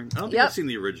Karn? I don't think I've seen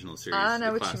the original series. I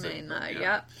know what you mean, though.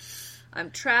 Yep.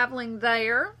 I'm traveling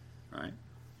there. Right.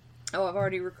 Oh, I've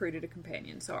already recruited a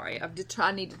companion. Sorry. I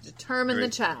need to determine the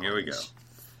challenge. Here we go.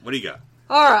 What do you got?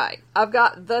 All right. I've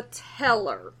got the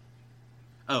Teller.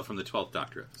 Oh, from the 12th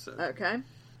Doctor episode. Okay.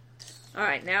 All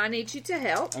right. Now I need you to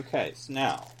help. Okay. So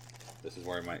now, this is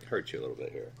where I might hurt you a little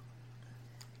bit here.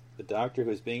 The Doctor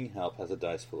who is being helped has a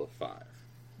dice full of 5.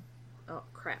 Oh,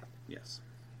 crap. Yes.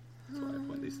 That's why I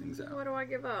point these things out. What do I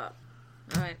give up?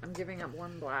 All right. I'm giving up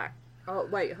 1 black. Oh,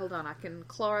 wait. Hold on.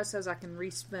 Clara says I can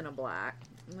respin a black.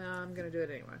 No, I'm going to do it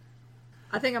anyway.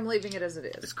 I think I'm leaving it as it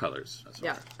is. It's colors. That's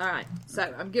yeah. All right.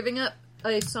 So I'm giving up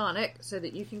a Sonic so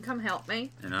that you can come help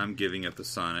me. And I'm giving up a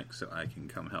Sonic so I can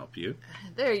come help you.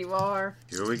 There you are.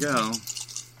 Here we go.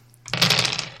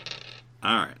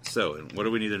 All right. So what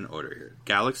do we need in order here?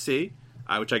 Galaxy,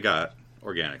 which I got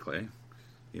organically,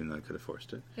 even though I could have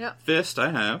forced it. Yeah. Fist,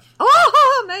 I have.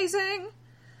 Oh, amazing.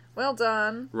 Well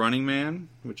done. Running Man,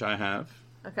 which I have.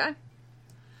 Okay.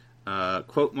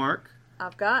 Quote mark.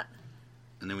 I've got.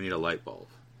 And then we need a light bulb.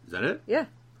 Is that it? Yeah.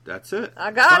 That's it. I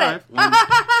got it. 1,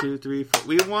 2, 3, 4.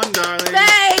 We won, darling.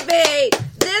 Baby!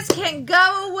 This can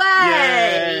go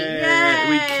away! Yay!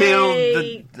 We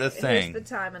killed the thing. It's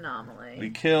the time anomaly. We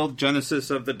killed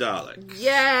Genesis of the Daleks.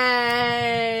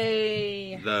 Yay!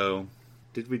 Though,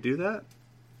 did we do that?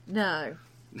 No.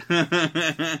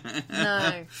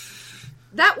 No.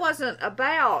 That wasn't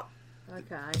about...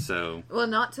 Okay. So... Well,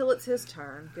 not till it's his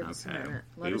turn. Give us a minute.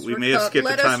 We may have skipped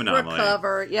the time anomaly.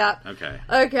 Recover. Yep. Okay.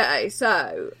 Okay,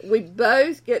 so we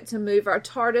both get to move our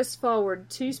TARDIS forward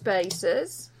 2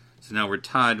 spaces. So now we're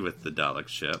tied with the Dalek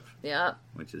ship. Yep.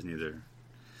 Which is neither...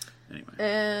 Anyway.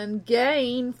 And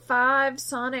gain 5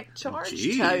 Sonic charge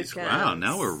tokens. Wow,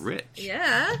 now we're rich.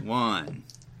 Yeah. 1,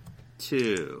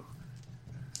 2,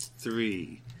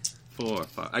 3, 4,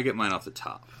 5. I get mine off the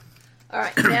top. All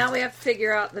right, now we have to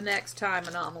figure out the next time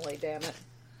anomaly, damn it.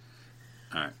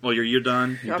 All right. Well, you're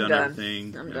done? You've done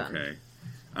everything? I'm done. Okay.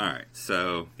 All right.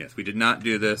 So, yes, we did not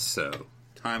do this, so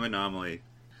time anomaly.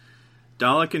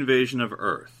 Dalek invasion of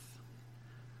Earth.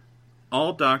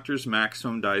 All Doctors'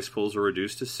 maximum dice pools are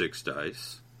reduced to 6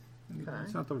 dice. Okay.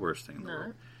 It's not the worst thing in the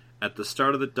world. At the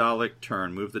start of the Dalek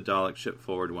turn, move the Dalek ship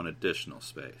forward 1 additional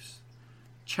space.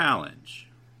 Challenge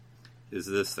is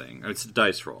this thing. It's a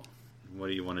dice roll. What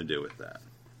do you want to do with that?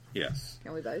 Yes.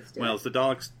 Can we both do it? Well, it's the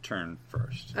Dalek's turn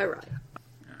first. Oh, right.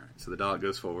 All right. So the Dalek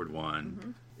goes forward 1.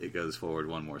 Mm-hmm. It goes forward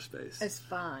 1 more space. It's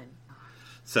fine.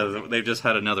 So they've just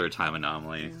had another time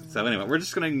anomaly. Mm. So anyway, we're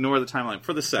just going to ignore the timeline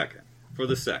for the second.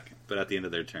 But at the end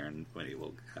of their turn,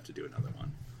 we'll have to do another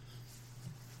one.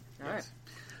 All right.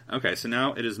 Okay, so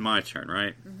now it is my turn,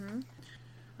 right? Mm-hmm.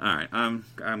 All right. I'm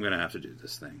going to have to do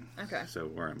this thing. Okay. So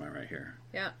where am I right here?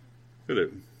 Yeah. Hello.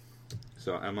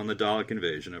 So I'm on the Dalek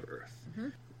invasion of Earth. Mm-hmm.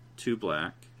 2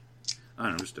 black. I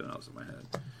don't know, I'm just doing those in my head.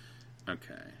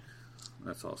 Okay.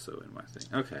 That's also in my thing.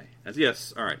 Okay.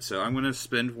 Yes. All right. So I'm going to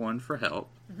spend 1 for help.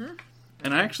 Mm-hmm.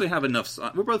 And I actually have enough...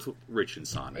 We're both rich in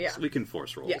Sonics. Yeah. We can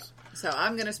force rolls. Yeah. So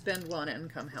I'm going to spend 1 and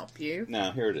come help you.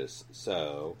 Now, here it is.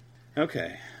 So,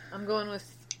 okay. I'm going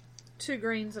with 2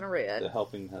 greens and a red. The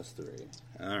helping has 3.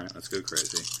 All right. Let's go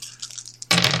crazy.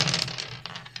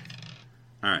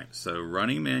 All right, so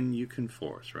Running Man you can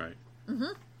force, right?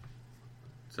 Mm-hmm.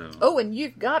 So. Oh, and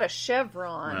you've got a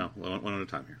chevron. Well, one at a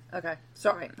time here. Okay,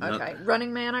 sorry. Okay,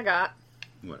 Running Man I got.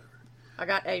 Whatever. I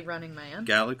got a Running Man.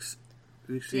 Galaxy.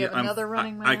 Do you have another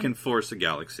Running Man? I can force a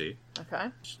Galaxy. Okay.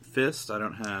 Fist, I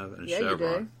don't have. And a Yeah, chevron.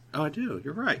 you do. Oh, I do.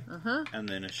 You're right. Uh-huh. And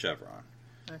then a chevron.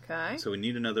 Okay. So we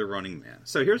need another Running Man.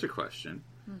 So here's a question.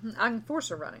 Mm-hmm. I can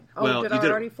force a Running. Oh, Well, did you I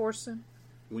did- already force him?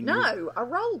 When No, I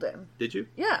rolled him. Did you?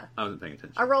 Yeah. I wasn't paying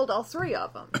attention. I rolled all three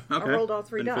of them. I Okay. rolled all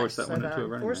three Then dice. force that one into a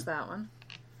Running Force Man. that one.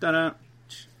 Ta-da.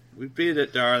 We beat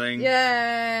it, darling.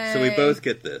 Yay! So we both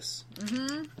get this.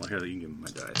 Mm-hmm. Well, here, you can give me my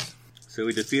dice. So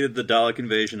we defeated the Dalek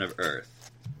invasion of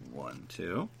Earth. 1,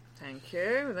 2. Thank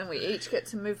you. And then we each get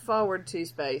to move forward 2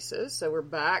 spaces, so we're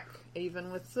back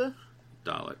even with the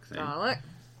Dalek thing. Dalek.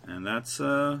 And that's,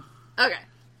 Okay.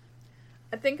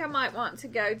 I think I might want to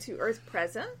go to Earth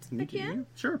Present again.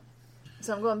 Sure.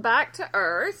 So I'm going back to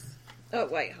Earth. Oh,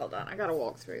 wait, hold on. I gotta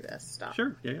walk through this. Stop.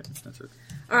 Sure. Yeah, that's it.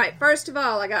 Alright, first of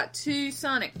all, I got 2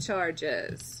 sonic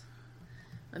charges.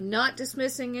 I'm not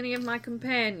dismissing any of my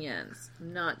companions.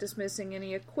 I'm not dismissing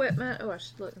any equipment. Oh, I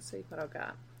should look and see what I've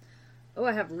got. Oh,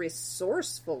 I have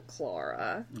Resourceful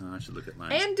Clara. Oh, I should look at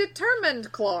mine. And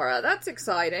Determined Clara. That's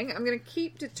exciting. I'm going to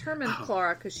keep Determined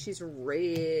Clara because she's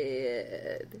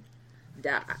red.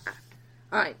 Die.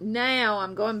 Alright, now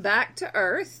I'm going back to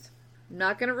Earth. I'm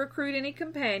not going to recruit any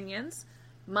companions.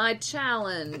 My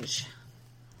challenge.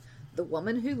 The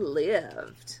Woman Who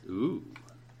Lived. Ooh.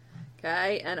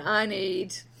 Okay, and I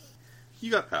need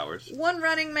You got powers. 1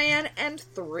 Running Man and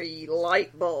 3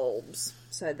 light bulbs.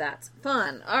 So that's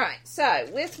fun. Alright, so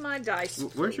with my dice.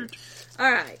 Where's your...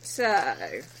 Alright, so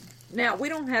now we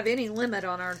don't have any limit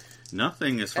on our...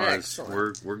 Nothing as far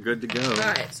Excellent. as we're good to go.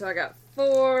 Alright, so I got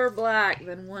 4 black,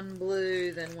 then 1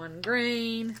 blue, then 1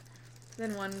 green,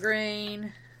 then 1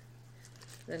 green,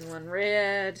 then 1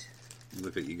 red,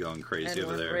 Look at you going crazy and over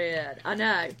 1 there. red. I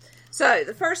know. So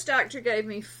the first doctor gave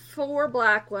me 4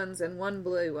 black ones and 1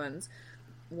 blue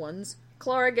ones.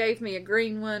 Clara gave me a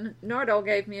green one. Nardole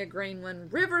gave me a green one.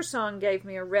 Riversong gave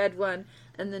me a red one.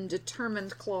 And then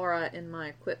Determined Clara in my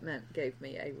equipment gave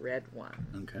me a red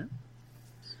one. Okay.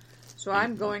 So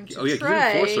I'm going to Oh, yeah,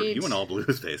 trade. you want all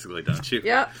blues, basically, don't you?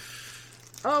 Yep.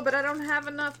 Oh, but I don't have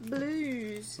enough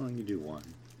blues. Well, you do 1.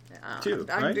 2,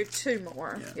 I can right? do 2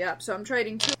 more. Yeah. Yep, so I'm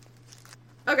trading 2.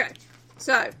 Okay,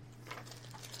 so.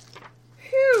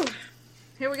 Whew.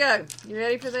 Here we go. You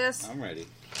ready for this? I'm ready.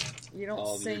 You don't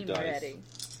all of your seem dice. ready.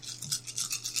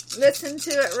 Listen to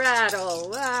it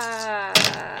rattle.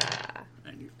 Ah.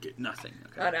 And you get nothing.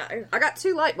 Okay. I know. I got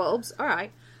 2 light bulbs. All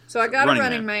right. So I got Running a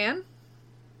Running Man.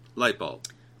 Light bulb.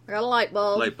 I got a light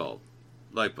bulb. Light bulb.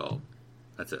 Light bulb.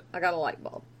 That's it. I got a light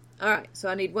bulb. All right. So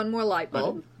I need 1 more light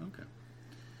bulb. Okay.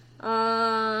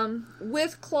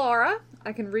 With Clara,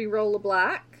 I can re-roll a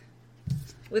black.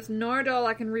 With Nardole,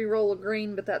 I can re-roll a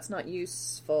green, but that's not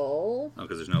useful Oh,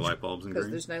 because there's no light bulbs in because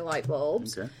green? there's no light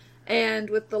bulbs. Okay. And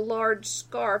with the large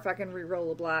scarf, I can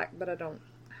re-roll a black, but I don't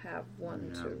have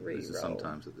one Yeah, to re-roll. this is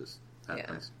sometimes that this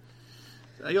happens.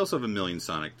 You also have a million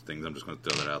Sonic things. I'm just going to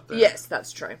throw that out there. Yes,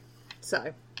 that's true. So,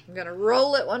 I'm going to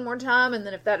roll it 1 more time, and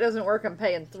then if that doesn't work, I'm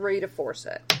paying 3 to force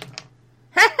it.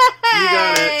 You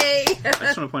got it. I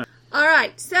just want to point out. All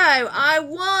right, so I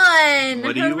won.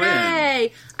 What do you win?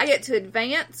 Hooray! I get to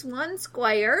advance 1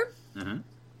 square Uh-huh.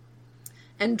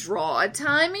 and draw a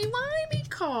timey-wimey All right,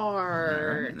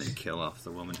 card. and then kill off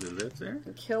the woman who lives there.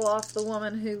 Kill off the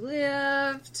woman who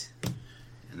lived.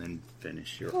 And then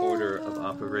finish your order of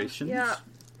operations. Yep.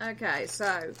 Okay,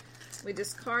 so we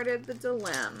discarded the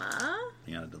dilemma.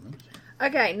 Yeah, the limit.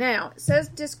 Okay, now, it says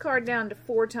discard down to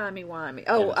 4 timey-wimey.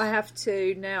 Oh, Yes. I have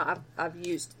to, now I've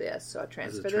used this, so I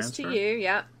transfer this to transfer? you.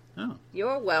 Yep. Oh,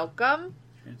 You're welcome.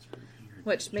 transfer here.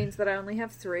 Which means that I only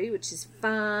have 3, which is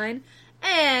fine.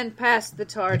 And pass the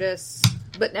TARDIS.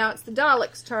 But now it's the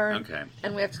Daleks' turn. Okay.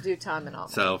 And we have to do time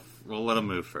anomaly. So, we'll let them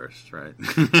move first, right?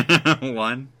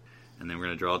 1. And then we're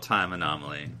going to draw a time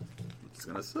anomaly. It's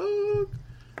going to suck.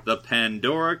 The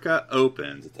Pandorica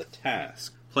opens. It's a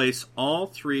task. Place all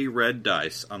 3 red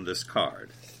dice on this card.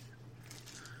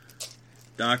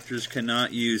 Doctors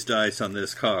cannot use dice on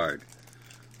this card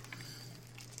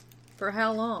For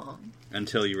how long?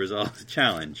 until you resolve the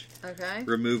challenge. Okay.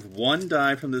 Remove 1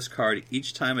 die from this card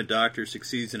each time a doctor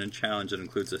succeeds in a challenge that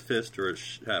includes a fist or a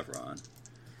chevron.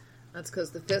 That's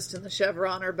because the fist and the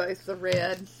chevron are both the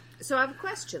red. So I have a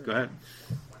question. Go ahead.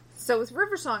 So with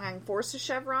Riversong, I can force a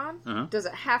chevron. Uh-huh. Does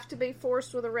it have to be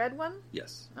forced with a red one?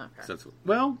 Yes. Okay. So that's,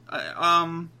 well,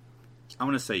 I'm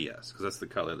going to say yes, because that's the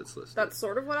color that's listed. That's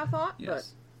sort of what I thought.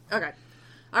 Yes. But okay.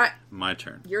 All right. My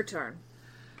turn. Your turn.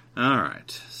 All right.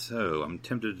 So I'm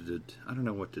tempted to... I don't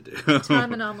know what to do.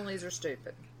 Time anomalies are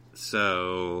stupid.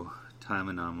 So Time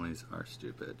anomalies are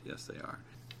stupid. Yes, they are.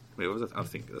 Wait, what was I was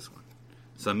thinking of this one.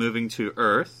 So I'm moving to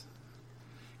Earth.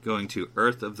 Going to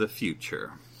Earth of the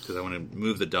Future. Because I want to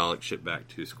move the Dalek ship back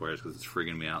 2 squares because it's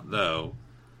freaking me out, though.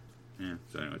 Yeah,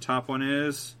 so anyway, top one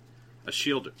is a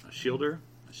shielder. A shielder?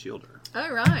 A shielder.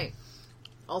 All right.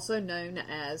 Also known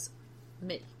as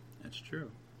me. That's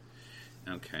true.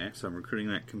 Okay, so I'm recruiting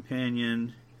that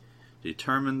companion.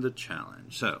 Determine the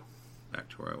challenge. So, back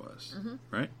to where I was. Mm-hmm.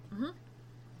 Right? Mm-hmm.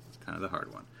 It's kind of the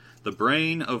hard one. The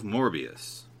Brain of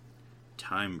Morbius.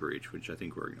 Time Breach, which I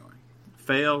think we're ignoring.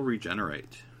 Fail,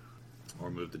 regenerate. Or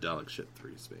move the Dalek ship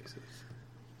 3 spaces.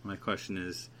 My question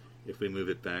is, if we move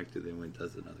it back, does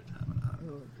another time? I don't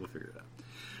know. We'll figure it out.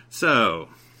 So,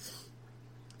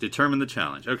 determine the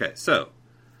challenge. Okay, so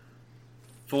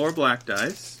 4 black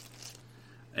dice,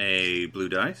 a blue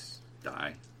die,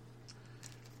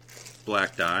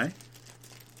 black die,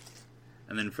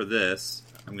 and then for this,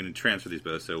 I'm going to transfer these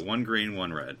both. So 1 green,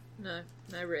 1 red. No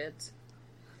reds.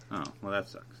 Oh, well that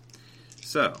sucks.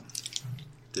 So,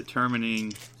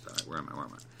 determining. Sorry, where am I?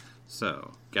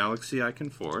 So, Galaxy I can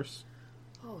force.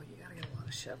 Oh, you gotta get a lot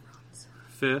of chevrons.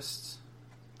 Fists.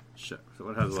 So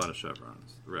what has a lot of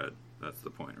chevrons? Red. That's the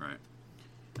point, right?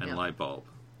 And Yep. light bulb.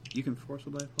 You can force a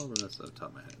light bulb, or that's at the top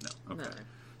of my head? No. Okay. No.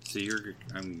 So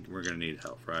we're going to need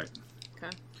help, right? Okay.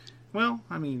 Well,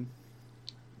 I mean,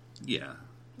 yeah.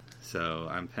 So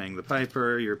I'm paying the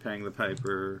piper. You're paying the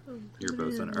piper. You're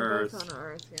both on Earth. Both on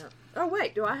Earth. Yeah. Oh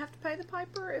wait, do I have to pay the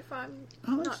piper if I'm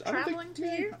not traveling to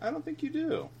you? I don't think you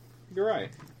do. You're right.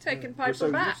 Taking We're piper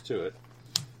so back. used to it.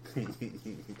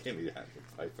 Give me that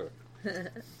piper.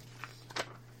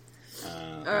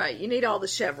 All right, you need all the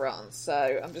chevrons,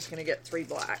 so I'm just going to get 3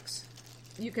 blacks.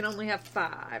 You can only have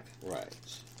 5. Right.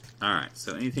 All right.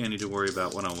 So anything I need to worry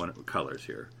about one-on-one colors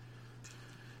here?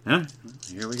 Huh?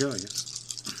 Here we go. I guess.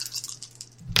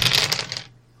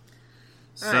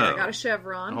 All right, I got a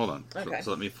chevron. Hold on. Okay.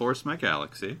 So let me force my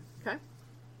Galaxy. Okay.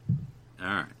 All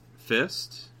right.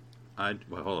 Fist.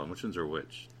 Well, hold on. Which ones are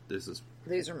which? These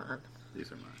are mine.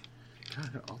 These are mine.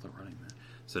 God, all the running man.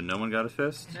 So no one got a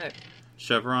fist? No.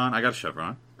 Chevron. I got a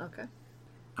chevron. Okay.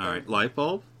 All right. Light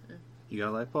bulb. You got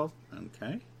a light bulb?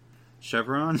 Okay.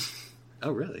 Chevron.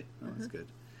 Oh, really? Oh, that's good.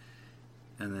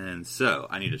 And then, so,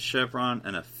 I need a chevron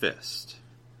and a fist.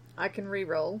 I can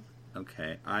re-roll.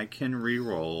 Okay. I can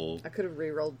re-roll I could have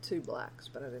re-rolled 2 blacks,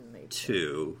 but I didn't need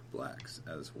 2 blacks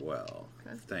as well.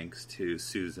 Okay. Thanks to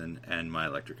Susan and my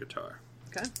electric guitar.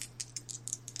 Okay.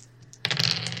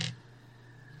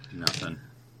 Nothing.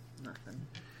 Nothing.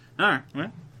 All right.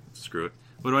 Well, screw it.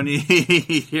 What do I need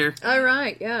here? All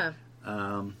right, yeah.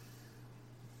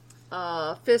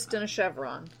 Fist and a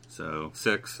chevron. So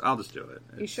 6. I'll just do it.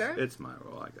 You sure? It's my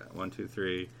roll. I got 1, 2,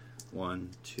 3. 1,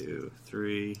 2,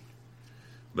 3.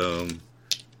 Boom.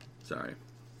 Sorry.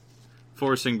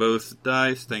 Forcing both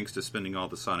dice thanks to spending all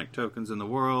the Sonic tokens in the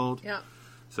world. Yep.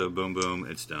 So boom, boom.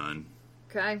 It's done.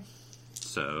 Okay.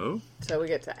 So we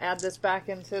get to add this back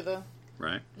into the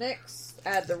right. mix.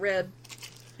 Add the red.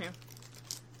 Here.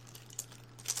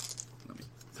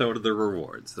 So what are the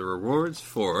rewards? The rewards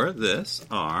for this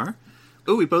are...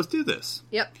 Oh, we both do this.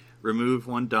 Yep. Remove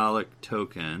 1 Dalek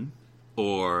token,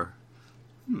 or...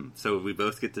 So we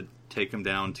both get to take them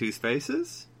down 2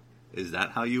 spaces? Is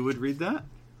that how you would read that?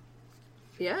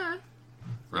 Yeah.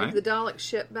 Right? Move the Dalek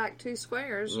ship back 2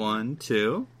 squares. 1,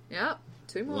 2. Yep.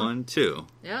 2 more. 1, 2.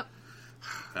 Yep.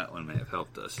 That one may have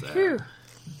helped us there.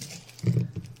 Phew.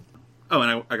 Oh,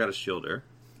 and I got a shielder.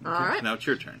 Okay, all right. Now it's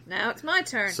your turn. Now it's my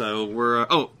turn. So we're...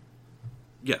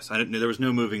 yes, I didn't know there was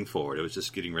no moving forward. It was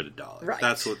just getting rid of Daleks. Right.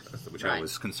 That's which I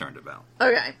was concerned about.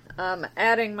 Okay.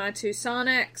 Adding my 2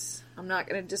 Sonics. I'm not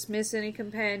going to dismiss any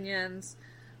companions.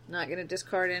 I'm not going to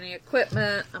discard any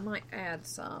equipment. I might add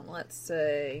some. Let's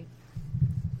see.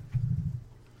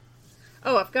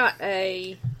 Oh, I've got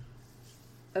a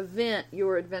event,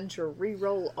 your adventure.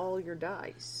 Reroll all your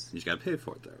dice. You just got to pay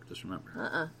for it, though. Just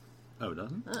remember. Oh, it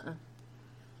doesn't?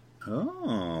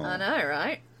 Oh. I know,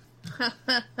 right?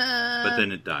 But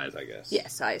then it dies, I guess.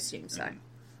 Yes, I assume so.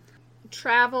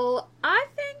 Travel. I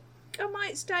think I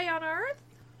might stay on Earth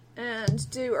and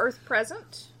do Earth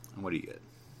present. And what do you get?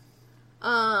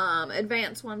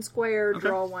 Advance 1 square, Okay.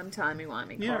 draw 1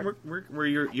 timey-wimey card.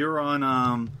 Yeah, you're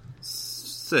on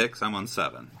 6. I'm on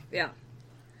 7. Yeah.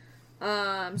 So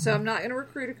I'm not going to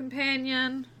recruit a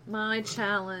companion. My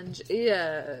challenge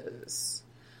is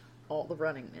all the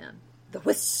running men. The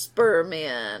Whisper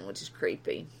Men, which is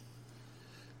creepy.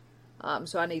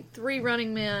 So I need 3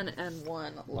 running men and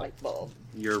 1 light bulb.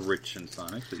 You're rich in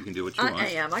Sonic, so you can do what you want. I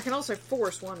am. I can also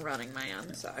force 1 running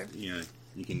man, so...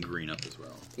 You can green up as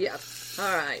well. Yeah.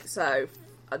 Alright, so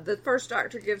the first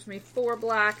Doctor gives me 4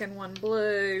 black and 1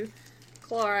 blue.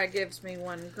 Clara gives me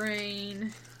 1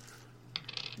 green.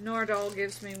 Nordal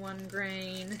gives me 1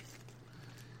 green.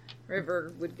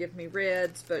 River would give me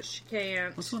reds, but she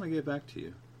can't. What's the one I gave back to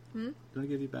you? Did I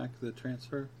give you back the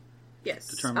transfer? Yes.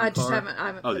 Determine I the just card?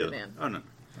 haven't put it in. Oh, no.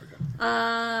 Okay.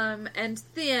 And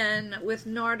then with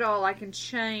Nardal, I can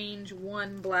change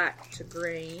 1 black to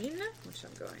green, which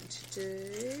I'm going to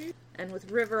do. And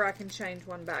with River, I can change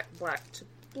 1 black to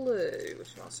blue,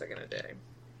 which I'm also going to do.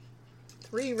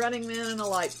 3 running men and a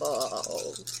light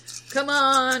bulb. Come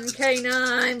on,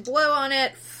 K9, blow on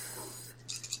it.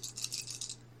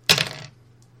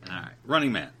 All right,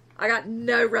 running man. I got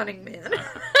no running men.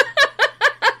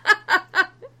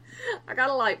 I got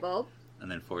a light bulb. And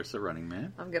then force the running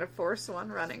man. I'm going to force 1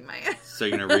 running man. So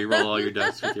you're going to re-roll all your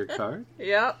dice with your card?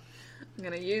 Yep. I'm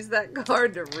going to use that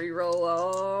card to re-roll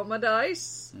all my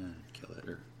dice. Kill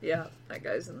it. Yeah, that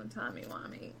goes in the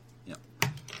timey-wimey. Yep.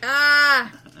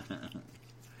 Ah!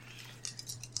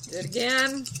 Do it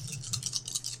again.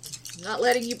 I'm not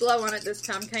letting you blow on it this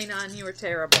time, K9. You were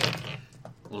terrible.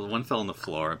 Well, one fell on the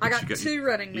floor. I got 2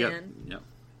 running men. Yep.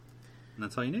 And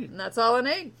that's all you need. And that's all I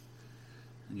need.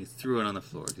 And you threw it on the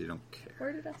floor. You don't care.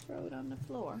 Where did I throw it on the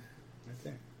floor? Right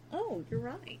there. Oh, you're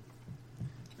right.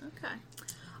 Okay.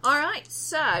 Alright,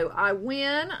 so I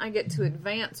win. I get to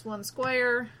advance 1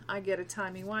 square. I get a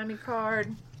timey-wimey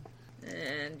card.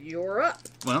 And you're up.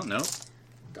 Well, no.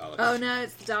 Daleks. Oh, no,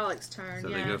 it's Dalek's turn. So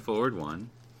yeah. they go forward 1.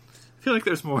 I feel like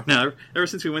there's more now. Ever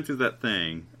since we went through that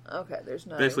thing. Okay, there's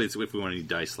no... Basically, it's if we want any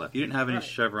dice left. You didn't have any Right.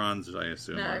 chevrons, I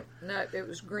assume. No, it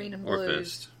was green and Or blues.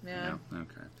 fist. Yeah.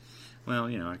 Okay. Well,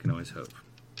 I can always hope.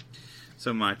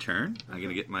 So my turn. I'm going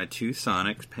to get my 2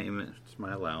 Sonics payments,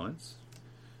 my allowance.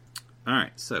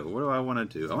 Alright, so what do I want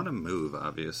to do? I want to move,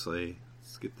 obviously.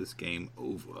 Let's get this game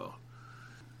over.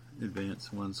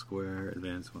 Advance 1 square,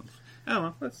 advance 1.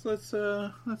 Oh,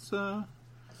 well,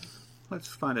 let's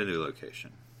find a new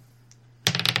location.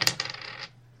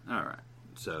 Alright,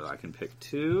 so I can pick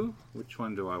 2. Which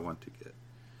one do I want to get?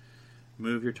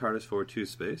 Move your TARDIS forward 2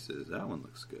 spaces. That one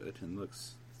looks good and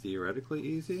looks theoretically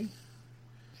easy.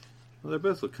 Well, they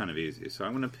both look kind of easy, so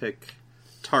I'm going to pick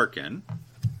Tarkin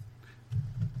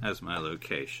as my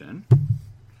location.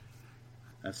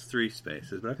 That's 3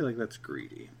 spaces, but I feel like that's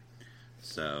greedy.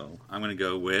 So I'm going to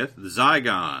go with the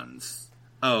Zygons.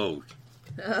 Oh.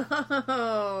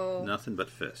 Oh. Nothing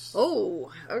but fists.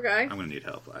 Oh, okay. I'm going to need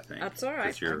help, I think. That's all right.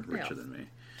 Because you're I can richer help. than me.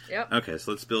 Yep. Okay,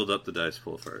 so let's build up the dice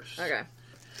pool first. Okay.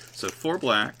 So 4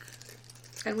 black.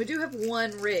 And we do have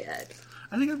 1 red.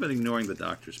 I think I've been ignoring the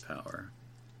Doctor's power.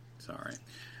 Sorry.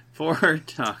 4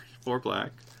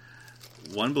 black.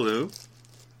 1 blue.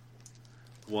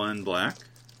 1 black.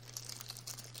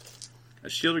 A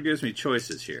shielder gives me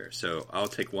choices here, so I'll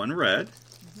take 1 red,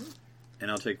 and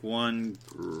I'll take 1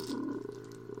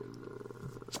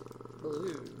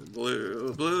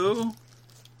 blue.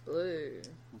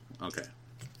 Okay,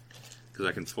 because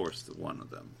I can force the one of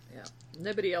them. Yeah.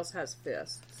 Nobody else has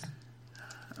fists.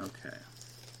 Okay.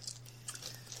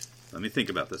 Let me think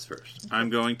about this first.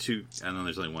 I'm going to, and then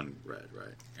there's only 1 red,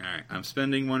 right? All right. I'm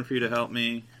spending 1 for you to help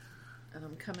me. And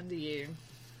I'm coming to you.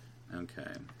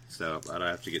 Okay. So I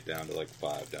have to get down to like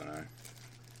 5, don't I?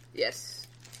 Yes.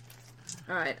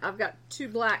 Alright, I've got 2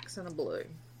 blacks and a blue.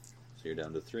 So you're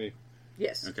down to 3.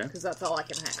 Yes. Okay. Because that's all I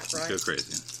can have, right? Let's go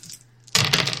crazy.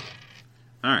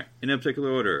 All right. In no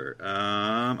particular order.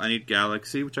 I need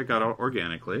Galaxy, which I got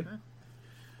organically.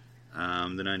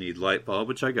 Then I need Light Bulb,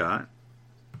 which I got.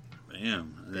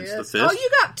 Bam. And it's the fist. Oh, you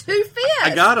got 2 fists!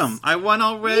 I got them. I won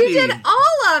already. You did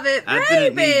all of it, baby! I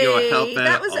didn't need your help at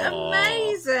That was all.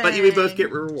 amazing! But we both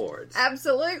get rewards.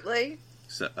 Absolutely.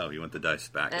 So, you want the dice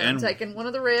back. And I'm taking 1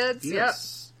 of the reds.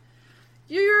 Yes.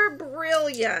 Yep. You're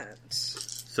brilliant.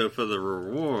 So for the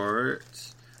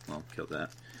rewards, well, kill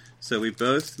that. So we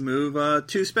both move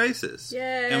 2 spaces.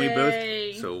 Yay! And we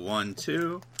both, so 1,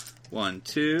 2, 1,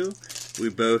 2. We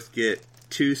both get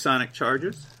 2 sonic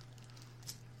charges.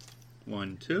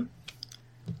 1, 2.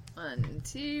 1,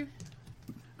 2.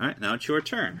 All right, now it's your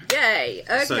turn. Yay!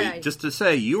 Okay. So just to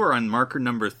say, you are on marker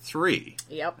number 3.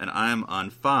 Yep. And I'm on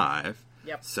 5.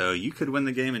 Yep. So you could win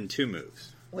the game in 2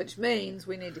 moves. Which means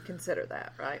we need to consider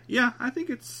that, right? Yeah, I think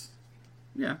it's.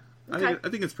 Yeah, Okay. I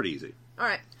think it's pretty easy. All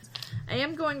right. I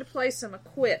am going to play some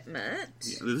equipment.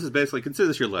 Yeah, this is basically, consider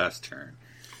this your last turn.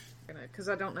 Because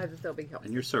I don't know that they'll be helpful.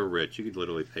 And you're so rich, you could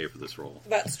literally pay for this roll.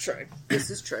 That's true. This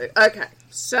is true. Okay,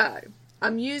 so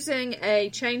I'm using a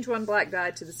change 1 black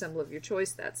die to the symbol of your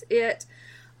choice. That's it.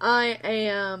 I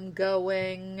am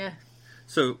going...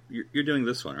 So you're doing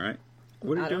this one, right?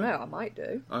 What are you doing? I don't know. I might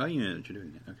do. Oh, you know what you're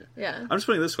doing. Okay. Yeah. I'm just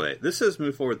putting it this way. This says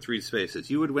move forward 3 spaces.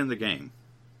 You would win the game.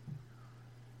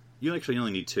 You actually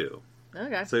only need 2.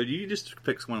 Okay. So you just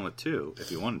pick one with 2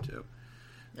 if you wanted to.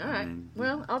 All right.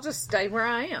 Well, I'll just stay where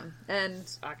I am, and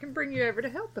I can bring you over to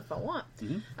help if I want.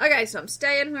 Okay, so I'm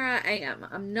staying where I am.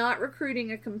 I'm not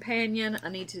recruiting a companion. I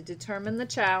need to determine the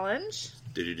challenge.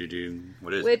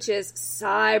 What is Which is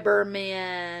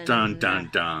Cybermen. Dun, dun,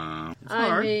 dun. It's I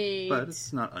hard, need but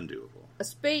it's not undoable. a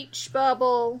speech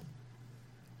bubble,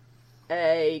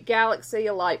 a galaxy,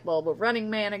 a light bulb, a running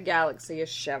man, a galaxy, a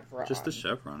chevron. Just a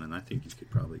chevron, and I think you could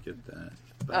probably get that.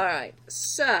 But, All right,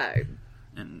 so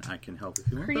and I can help if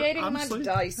you want. creating but honestly, my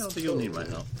dice I don't think you'll need my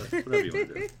help, but whatever you want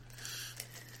to do.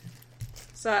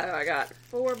 So I got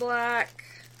 4 black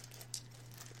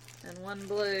and 1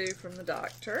 blue from the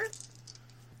doctor,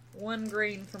 1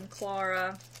 green from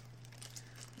Clara,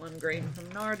 1 green from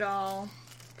Nardal,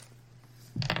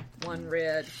 1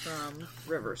 red from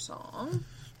River Song.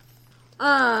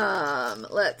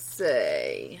 Let's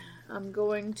see. I'm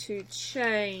going to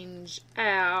change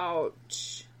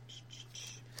out.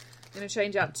 I'm going to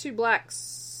change out 2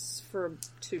 blacks for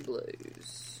 2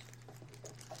 blues.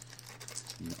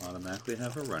 You automatically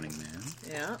have a running man.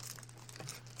 Yeah.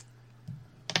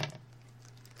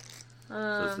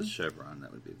 So it's the chevron.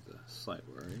 That would be the slight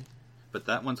worry. But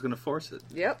that one's going to force it.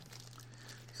 Yep.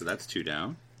 So that's 2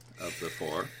 down of the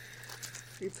 4.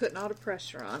 You're putting all the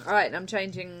pressure on. All right, and I'm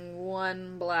changing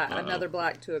 1 black, another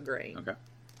black to a green. Okay.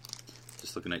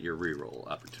 Just looking at your reroll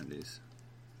opportunities.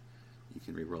 You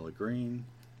can reroll a green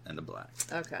and a black.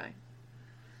 Okay.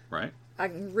 Right? I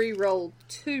can re-roll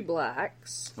 2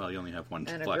 blacks. Well, you only have 1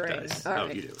 And a black green. dice. All Oh,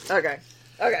 right. you do. Okay.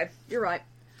 Okay, you're right.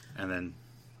 And then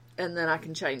And then I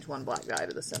can change 1 black die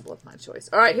to the symbol of my choice.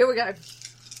 All right, here we go.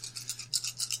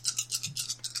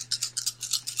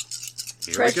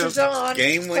 Pressure's on.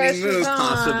 Game-winning move, on.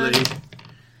 possibly.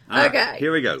 All Okay. right,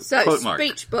 here we go. So, Quote mark.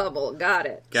 speech bubble. Got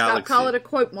it. Galaxy. Stop calling it a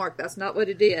quote mark. That's not what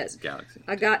it is. Galaxy.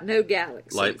 I got no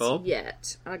galaxies Light bulb?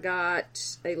 yet. I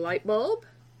got a light bulb.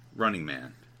 Running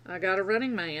man. I got a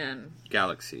running man.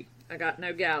 Galaxy. I got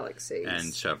no galaxies.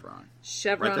 And chevron.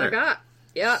 Chevron Right there. I got.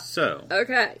 Yeah. So.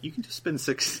 Okay. You can just spend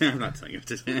 6. I'm not telling you what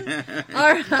to do.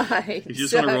 All right. You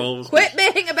just want to roll. Quit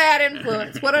being a bad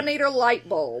influence. What I need are light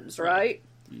bulbs, right?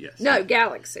 Yes. No,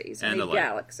 galaxies. And I a need light.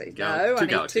 galaxies. Gal- No, two I need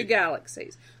galaxies. 2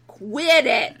 galaxies. Quit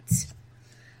it!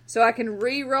 So I can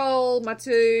re-roll my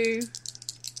 2.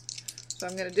 So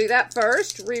I'm going to do that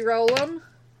first. Re-roll them.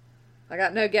 I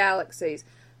got no galaxies.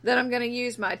 Then I'm going to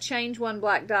use my change 1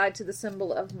 black die to the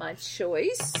symbol of my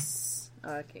choice.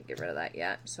 I can't get rid of that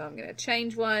yet. So I'm going to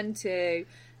change 1 to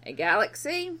a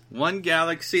galaxy. 1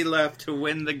 galaxy left to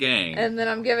win the game. And then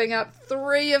I'm giving up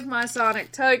 3 of my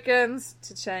sonic tokens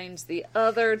to change the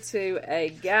other to a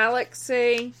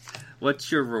galaxy.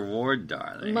 What's your reward,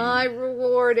 darling? My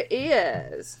reward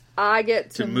is I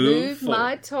get to move forward.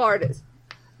 my TARDIS.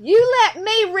 You let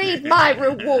me read my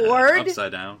reward.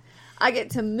 Upside down. I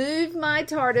get to move my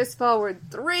TARDIS forward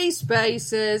 3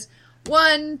 spaces.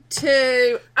 1,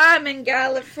 2. I'm in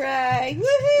Gallifrey.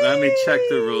 Woohoo! Let me check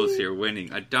the rules here.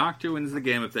 Winning. A doctor wins the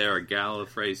game if they are a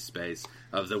Gallifrey space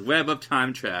of the web of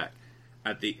time track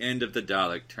at the end of the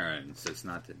Dalek turn. So it's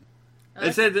not the...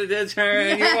 It said the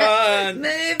turn. You won.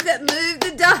 Move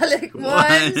the Dalek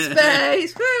 1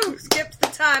 space. Woo! Skipped the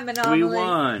time anomaly. We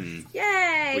won.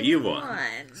 Yay! Well, you we won.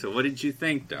 So what did you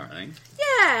think, darling?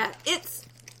 Yeah, it's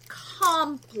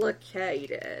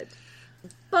complicated,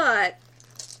 but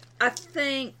I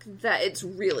think that it's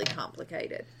really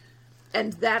complicated.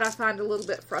 And that I find a little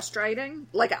bit frustrating.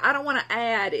 Like, I don't want to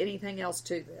add anything else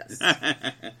to this.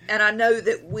 And I know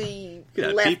that we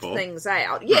left people. things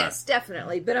out. Yes,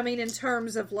 definitely. But I mean, in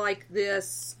terms of like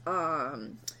this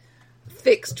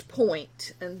fixed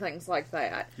point and things like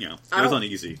that. Yeah, it was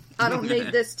uneasy. I don't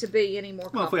need this to be any more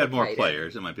complicated. Well, if we had more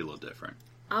players, it might be a little different.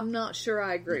 I'm not sure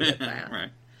I agree with that.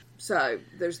 Right. So,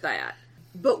 there's that.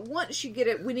 But once you get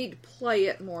it, we need to play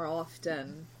it more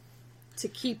often to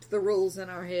keep the rules in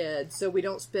our head so we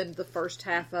don't spend the first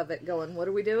half of it going, what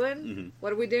are we doing? Mm-hmm.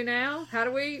 What do we do now? How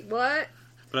do we? What?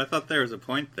 But I thought there was a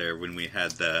point there when we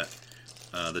had the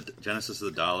Genesis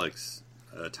of the Daleks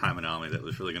time anomaly that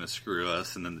was really going to screw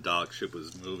us, and then the Dalek ship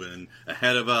was moving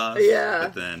ahead of us. Yeah.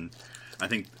 But then I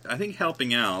think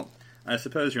helping out, I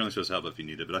suppose you're only supposed to help if you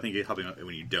need it, but I think helping out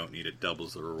when you don't need it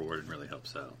doubles the reward and really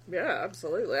helps out. Yeah,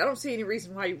 absolutely. I don't see any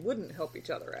reason why you wouldn't help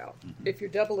each other out. If you're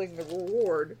doubling the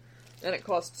reward, then it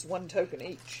costs 1 token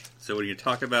each. So when you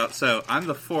talk about... So, I'm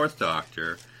the 4th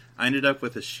Doctor. I ended up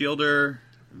with a Shielder,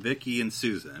 Vicky, and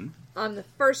Susan. I'm the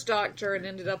 1st Doctor and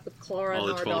ended up with Clara, All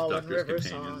the 12 Nardal, and Doctor's River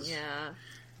Song. companions. Yeah.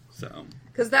 So,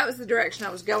 Because that was the direction I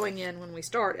was going in when we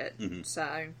started. Mm-hmm.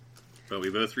 So, But we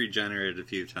both regenerated a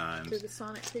few times. through the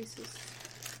Sonic pieces.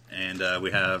 And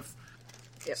we have...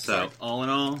 Yep, so, sorry. all in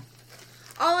all...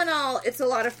 All in all, it's a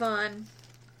lot of fun.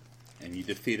 And you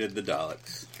defeated the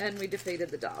Daleks. And we defeated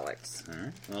the Daleks. All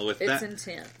right. Well, with It's that...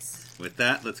 intense. With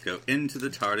that, let's go into the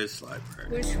TARDIS library.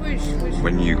 Whoosh, whoosh, whoosh.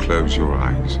 When you close your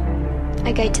eyes,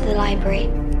 I go to the library.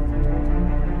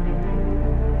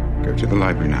 go to the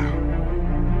library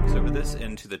now. So for this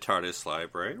Into the TARDIS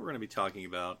library, we're going to be talking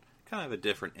about kind of a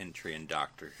different entry in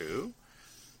Doctor Who.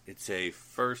 It's a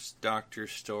first Doctor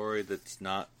story that's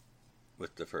not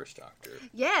with the first Doctor.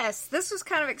 Yes, this was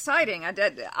kind of exciting.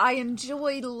 I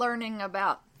enjoyed learning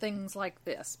about things like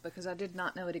this because I did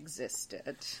not know it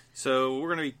existed. So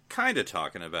we're going to be kind of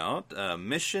talking about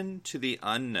Mission to the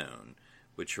Unknown,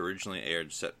 which originally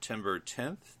aired September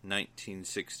 10th,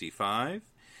 1965,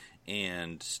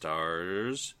 and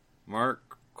stars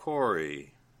Mark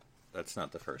Corey. That's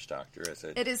not the first Doctor, is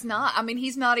it? It is not. I mean,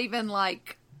 he's not even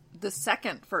like the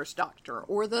second first Doctor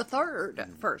or the third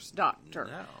first Doctor.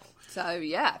 No. So,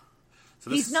 yeah.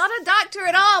 So He's not a doctor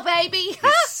at all, baby.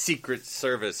 He's Secret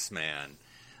Service man.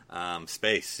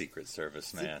 Space Secret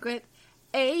Service man. Secret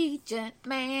Agent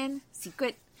Man.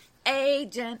 Secret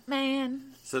Agent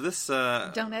Man. So this...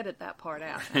 Don't edit that part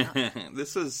out now.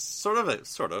 This is sort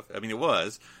of, I mean,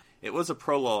 it was a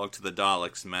prologue to the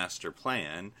Daleks' master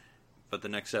plan, but the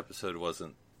next episode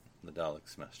wasn't the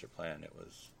Daleks' master plan, it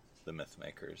was the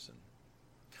Mythmakers.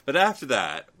 But after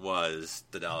that was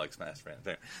the Daleks' master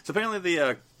plan. So apparently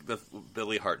the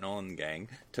Billy Hartnell and gang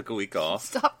took a week off.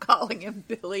 Stop calling him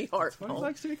Billy What he Hartnell.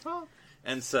 likes to be called.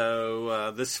 And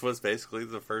so this was basically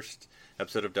the first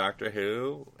episode of Doctor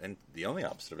Who, and the only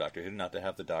episode of Doctor Who not to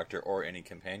have the Doctor or any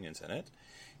companions in it.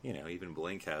 You know, even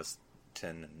Blink has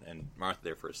Tin and Martha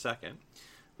there for a second.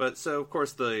 But so, of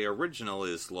course, the original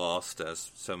is lost,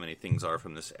 as so many things are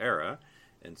from this era.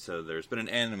 And so there's been an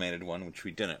animated one, which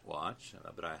we didn't watch,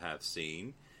 but I have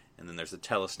seen. And then there's a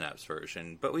Telesnaps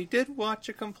version. But we did watch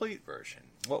a complete version.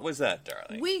 What was that,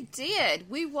 darling? We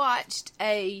did. We watched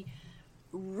a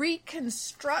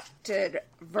reconstructed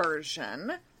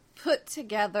version put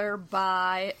together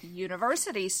by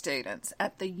university students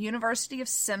at the University of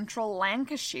Central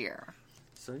Lancashire.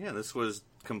 So, yeah, this was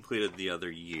completed the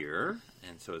other year,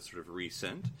 and so it's sort of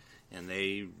recent. And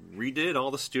they redid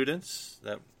all the students,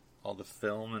 all the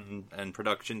film and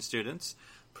production students,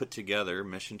 put together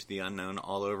Mission to the Unknown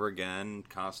all over again,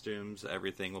 costumes,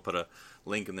 everything. We'll put a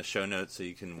link in the show notes so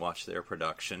you can watch their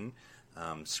production.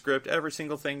 Script, every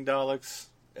single thing, Daleks,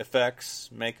 effects,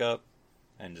 makeup,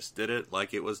 and just did it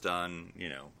like it was done, you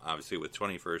know, obviously with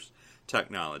 21st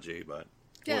technology, but...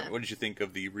 Yeah. What did you think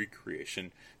of the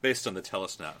recreation based on the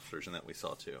Telesnaps version that we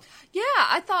saw too? Yeah,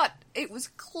 I thought it was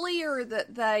clear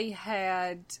that they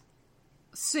had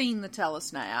seen the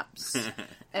Telesnaps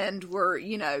and were,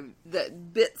 you know, the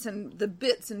bits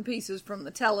and pieces from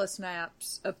the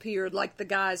Telesnaps appeared, like the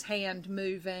guy's hand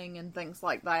moving and things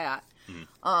like that.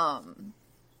 Mm-hmm.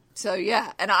 So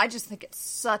yeah, and I just think it's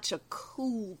such a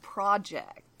cool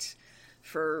project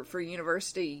for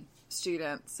university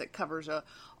students. It covers a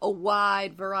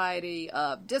wide variety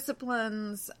of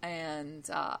disciplines and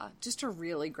just a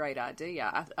really great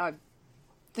idea. I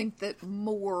think that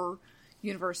more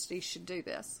universities should do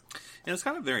this. And it's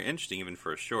kind of very interesting, even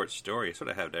for a short story. It sort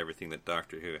of had everything that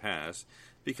Doctor Who has,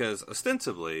 because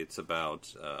ostensibly it's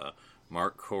about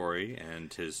Mark Corey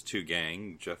and his two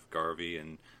gang, Jeff Garvey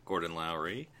and Gordon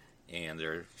Lowry, and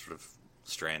they're sort of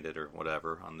stranded or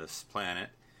whatever on this planet.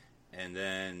 And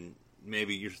then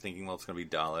maybe you're thinking, well, it's going to be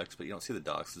Daleks, but you don't see the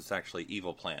Daleks. It's actually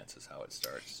evil plants is how it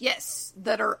starts. Yes,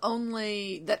 that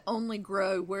only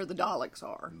grow where the Daleks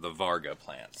are. The Varga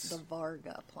plants. The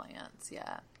Varga plants,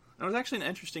 yeah. And it was actually an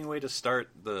interesting way to start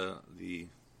the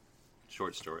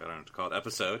short story, I don't know what to call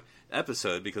it,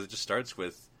 episode, because it just starts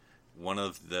with one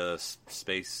of the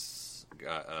space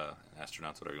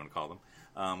astronauts, whatever you want to call them.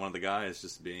 One of the guys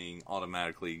just being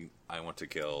automatically, I want to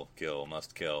kill,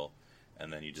 must kill,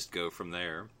 and then you just go from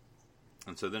there.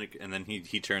 And so then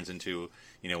he turns into,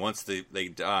 you know, once they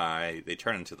die, they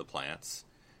turn into the plants,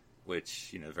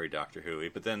 which, you know, very Doctor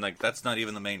Who-y. But then, like, that's not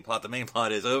even the main plot. The main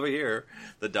plot is over here,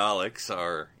 the Daleks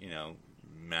are, you know,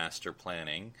 master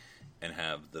planning and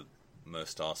have the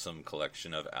most awesome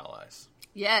collection of allies.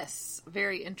 Yes,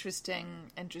 very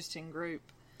interesting group.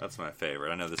 That's my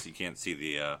favorite. I know this, you can't see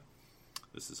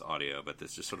this is audio, but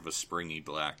it's just sort of a springy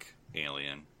black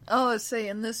alien. Oh, see,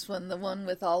 in this one, the one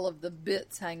with all of the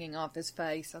bits hanging off his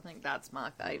face, I think that's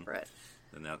my favorite.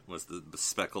 And that was the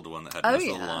speckled one that had those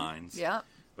little lines. Yeah.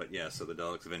 But yeah, so the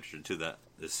Daleks have entered into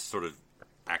this sort of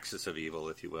axis of evil,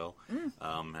 if you will,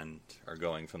 and are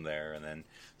going from there. And then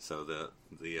so the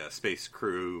space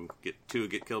crew get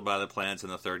killed by the planets,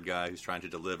 and the third guy who's trying to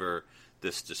deliver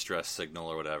this distress signal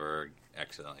or whatever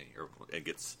accidentally, or it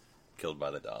gets killed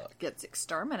by the Dalek. Gets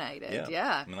exterminated.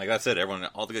 Yeah. I mean, like I said,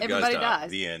 all the good Everybody guys die.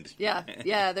 dies. The end.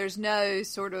 Yeah. There's no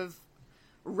sort of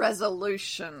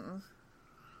resolution.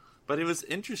 But it was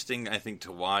interesting, I think,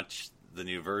 to watch the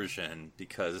new version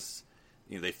because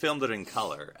they filmed it in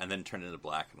color and then turned it into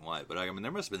black and white. But I mean,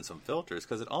 there must have been some filters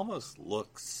because it almost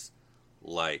looks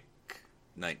like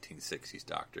 1960s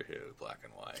Doctor Who, black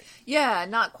and white. Yeah,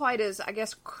 not quite as, I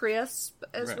guess, crisp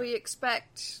as Right. we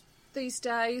expect these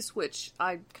days, which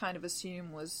I kind of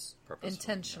assume was Purposeful,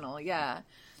 intentional. Yeah.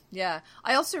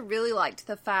 I also really liked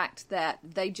the fact that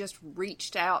they just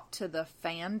reached out to the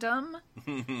fandom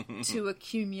to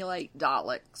accumulate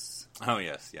Daleks. Oh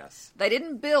yes. They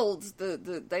didn't build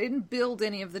they didn't build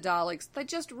any of the Daleks. They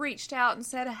just reached out and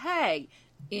said, "Hey,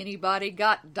 anybody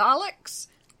got Daleks?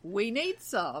 We need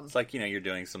some." It's like, you're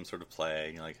doing some sort of play,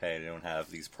 and you're like, hey, they don't have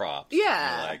these props. Yeah,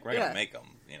 And you're like, we're going to make them,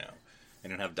 They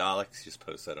don't have Daleks, just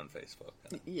post that on Facebook.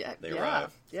 And they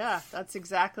arrive. Yeah, that's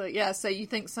exactly. Yeah, so you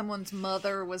think someone's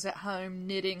mother was at home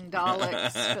knitting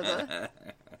Daleks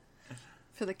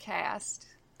for the cast?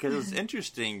 Because it was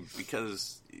interesting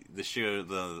because the show,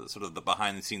 the sort of the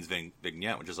behind the scenes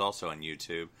vignette, which is also on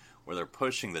YouTube, where they're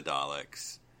pushing the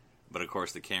Daleks, but of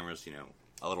course the camera's,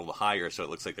 a little higher, so it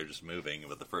looks like they're just moving,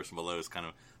 but the person below is kind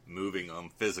of moving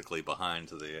them physically behind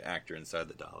to the actor inside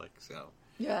the Dalek. So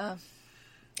Yeah.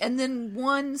 And then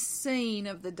one scene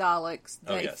of the Daleks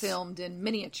they yes. filmed in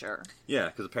miniature. Yeah,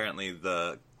 because apparently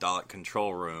the Dalek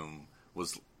control room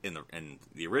was in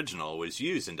the original was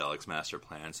used in Dalek's master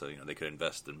plan, so they could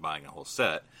invest in buying a whole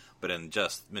set. But in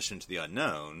just Mission to the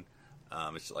Unknown,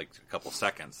 it's like a couple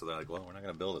seconds, so they're like, well, we're not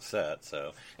going to build a set.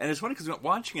 So, and it's funny because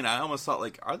watching it, I almost thought,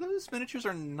 like, are those miniatures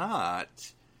or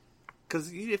not?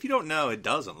 Because if you don't know, it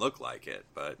doesn't look like it.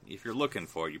 But if you're looking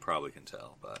for it, you probably can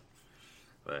tell. But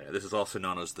this is also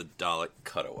known as the Dalek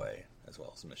Cutaway, as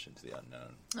well as Mission to the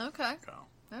Unknown. Okay. So.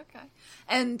 Okay.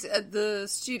 And the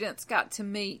students got to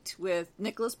meet with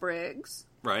Nicholas Briggs.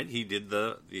 Right, he did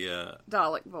the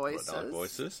Dalek voices. Dalek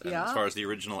voices. And yeah. as far as the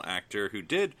original actor who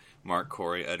did Mark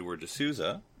Corey, Edward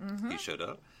D'Souza, he showed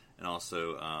up. And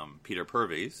also Peter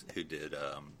Purves, who did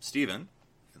Stephen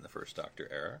in the first Doctor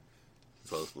era,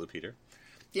 as well as Blue Peter.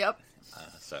 Yep.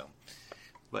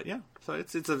 But yeah, so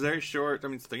it's a very short,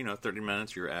 30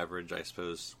 minutes, your average, I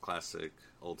suppose, classic,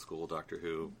 old school Doctor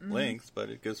Who length, but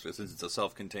it goes, since it's a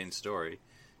self-contained story,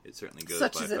 it certainly goes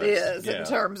Such by as fast. it is, Yeah. in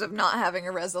terms of not having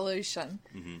a resolution.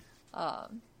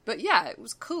 But yeah, it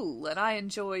was cool, and I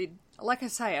enjoyed, like I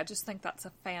say, I just think that's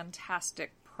a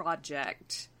fantastic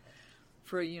project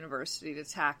for a university to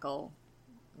tackle,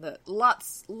 that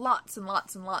lots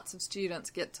and lots of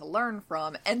students get to learn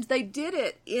from, and they did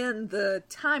it in the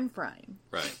time frame.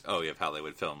 Right. Oh, yeah, how they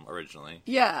would film originally.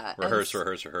 Yeah. Rehearse,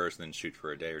 and then shoot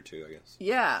for a day or two, I guess.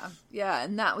 Yeah,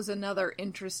 and that was another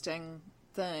interesting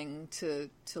thing to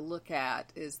look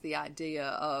at, is the idea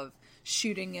of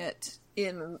shooting it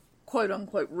in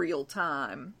quote-unquote real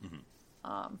time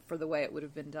for the way it would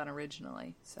have been done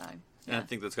originally, so... And I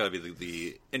think that's got to be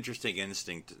the interesting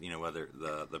instinct, whether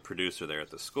the producer there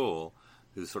at the school,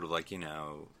 who's sort of like,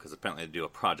 because apparently they do a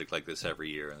project like this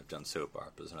every year, and they've done soap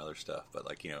operas and other stuff, but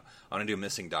like, I want to do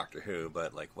Missing Doctor Who,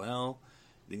 but like, well,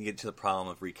 then you get to the problem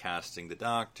of recasting the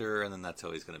Doctor, and then that's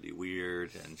always going to be weird,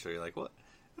 and so you're like, what?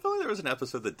 If only there was an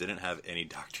episode that didn't have any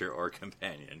Doctor or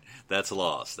companion that's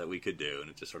lost that we could do, and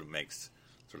it just sort of makes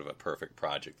sort of a perfect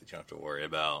project that you don't have to worry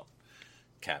about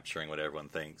capturing what everyone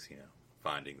thinks,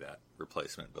 finding that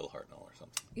replacement Bill Hartnell or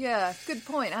something. Yeah, good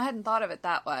point. I hadn't thought of it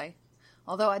that way.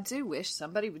 Although I do wish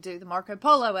somebody would do the Marco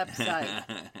Polo episode.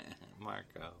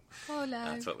 Marco Polo.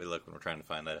 That's what we look when we're trying to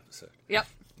find that episode. Yep.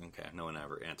 Okay, no one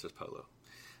ever answers Polo.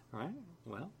 All right,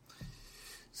 well.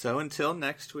 So until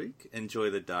next week, enjoy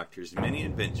the Doctor's many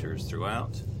adventures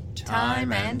throughout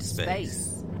time and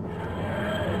space.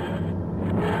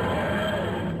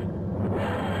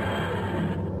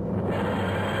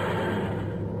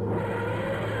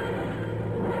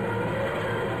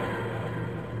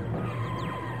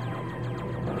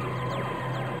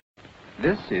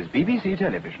 This is BBC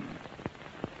Television.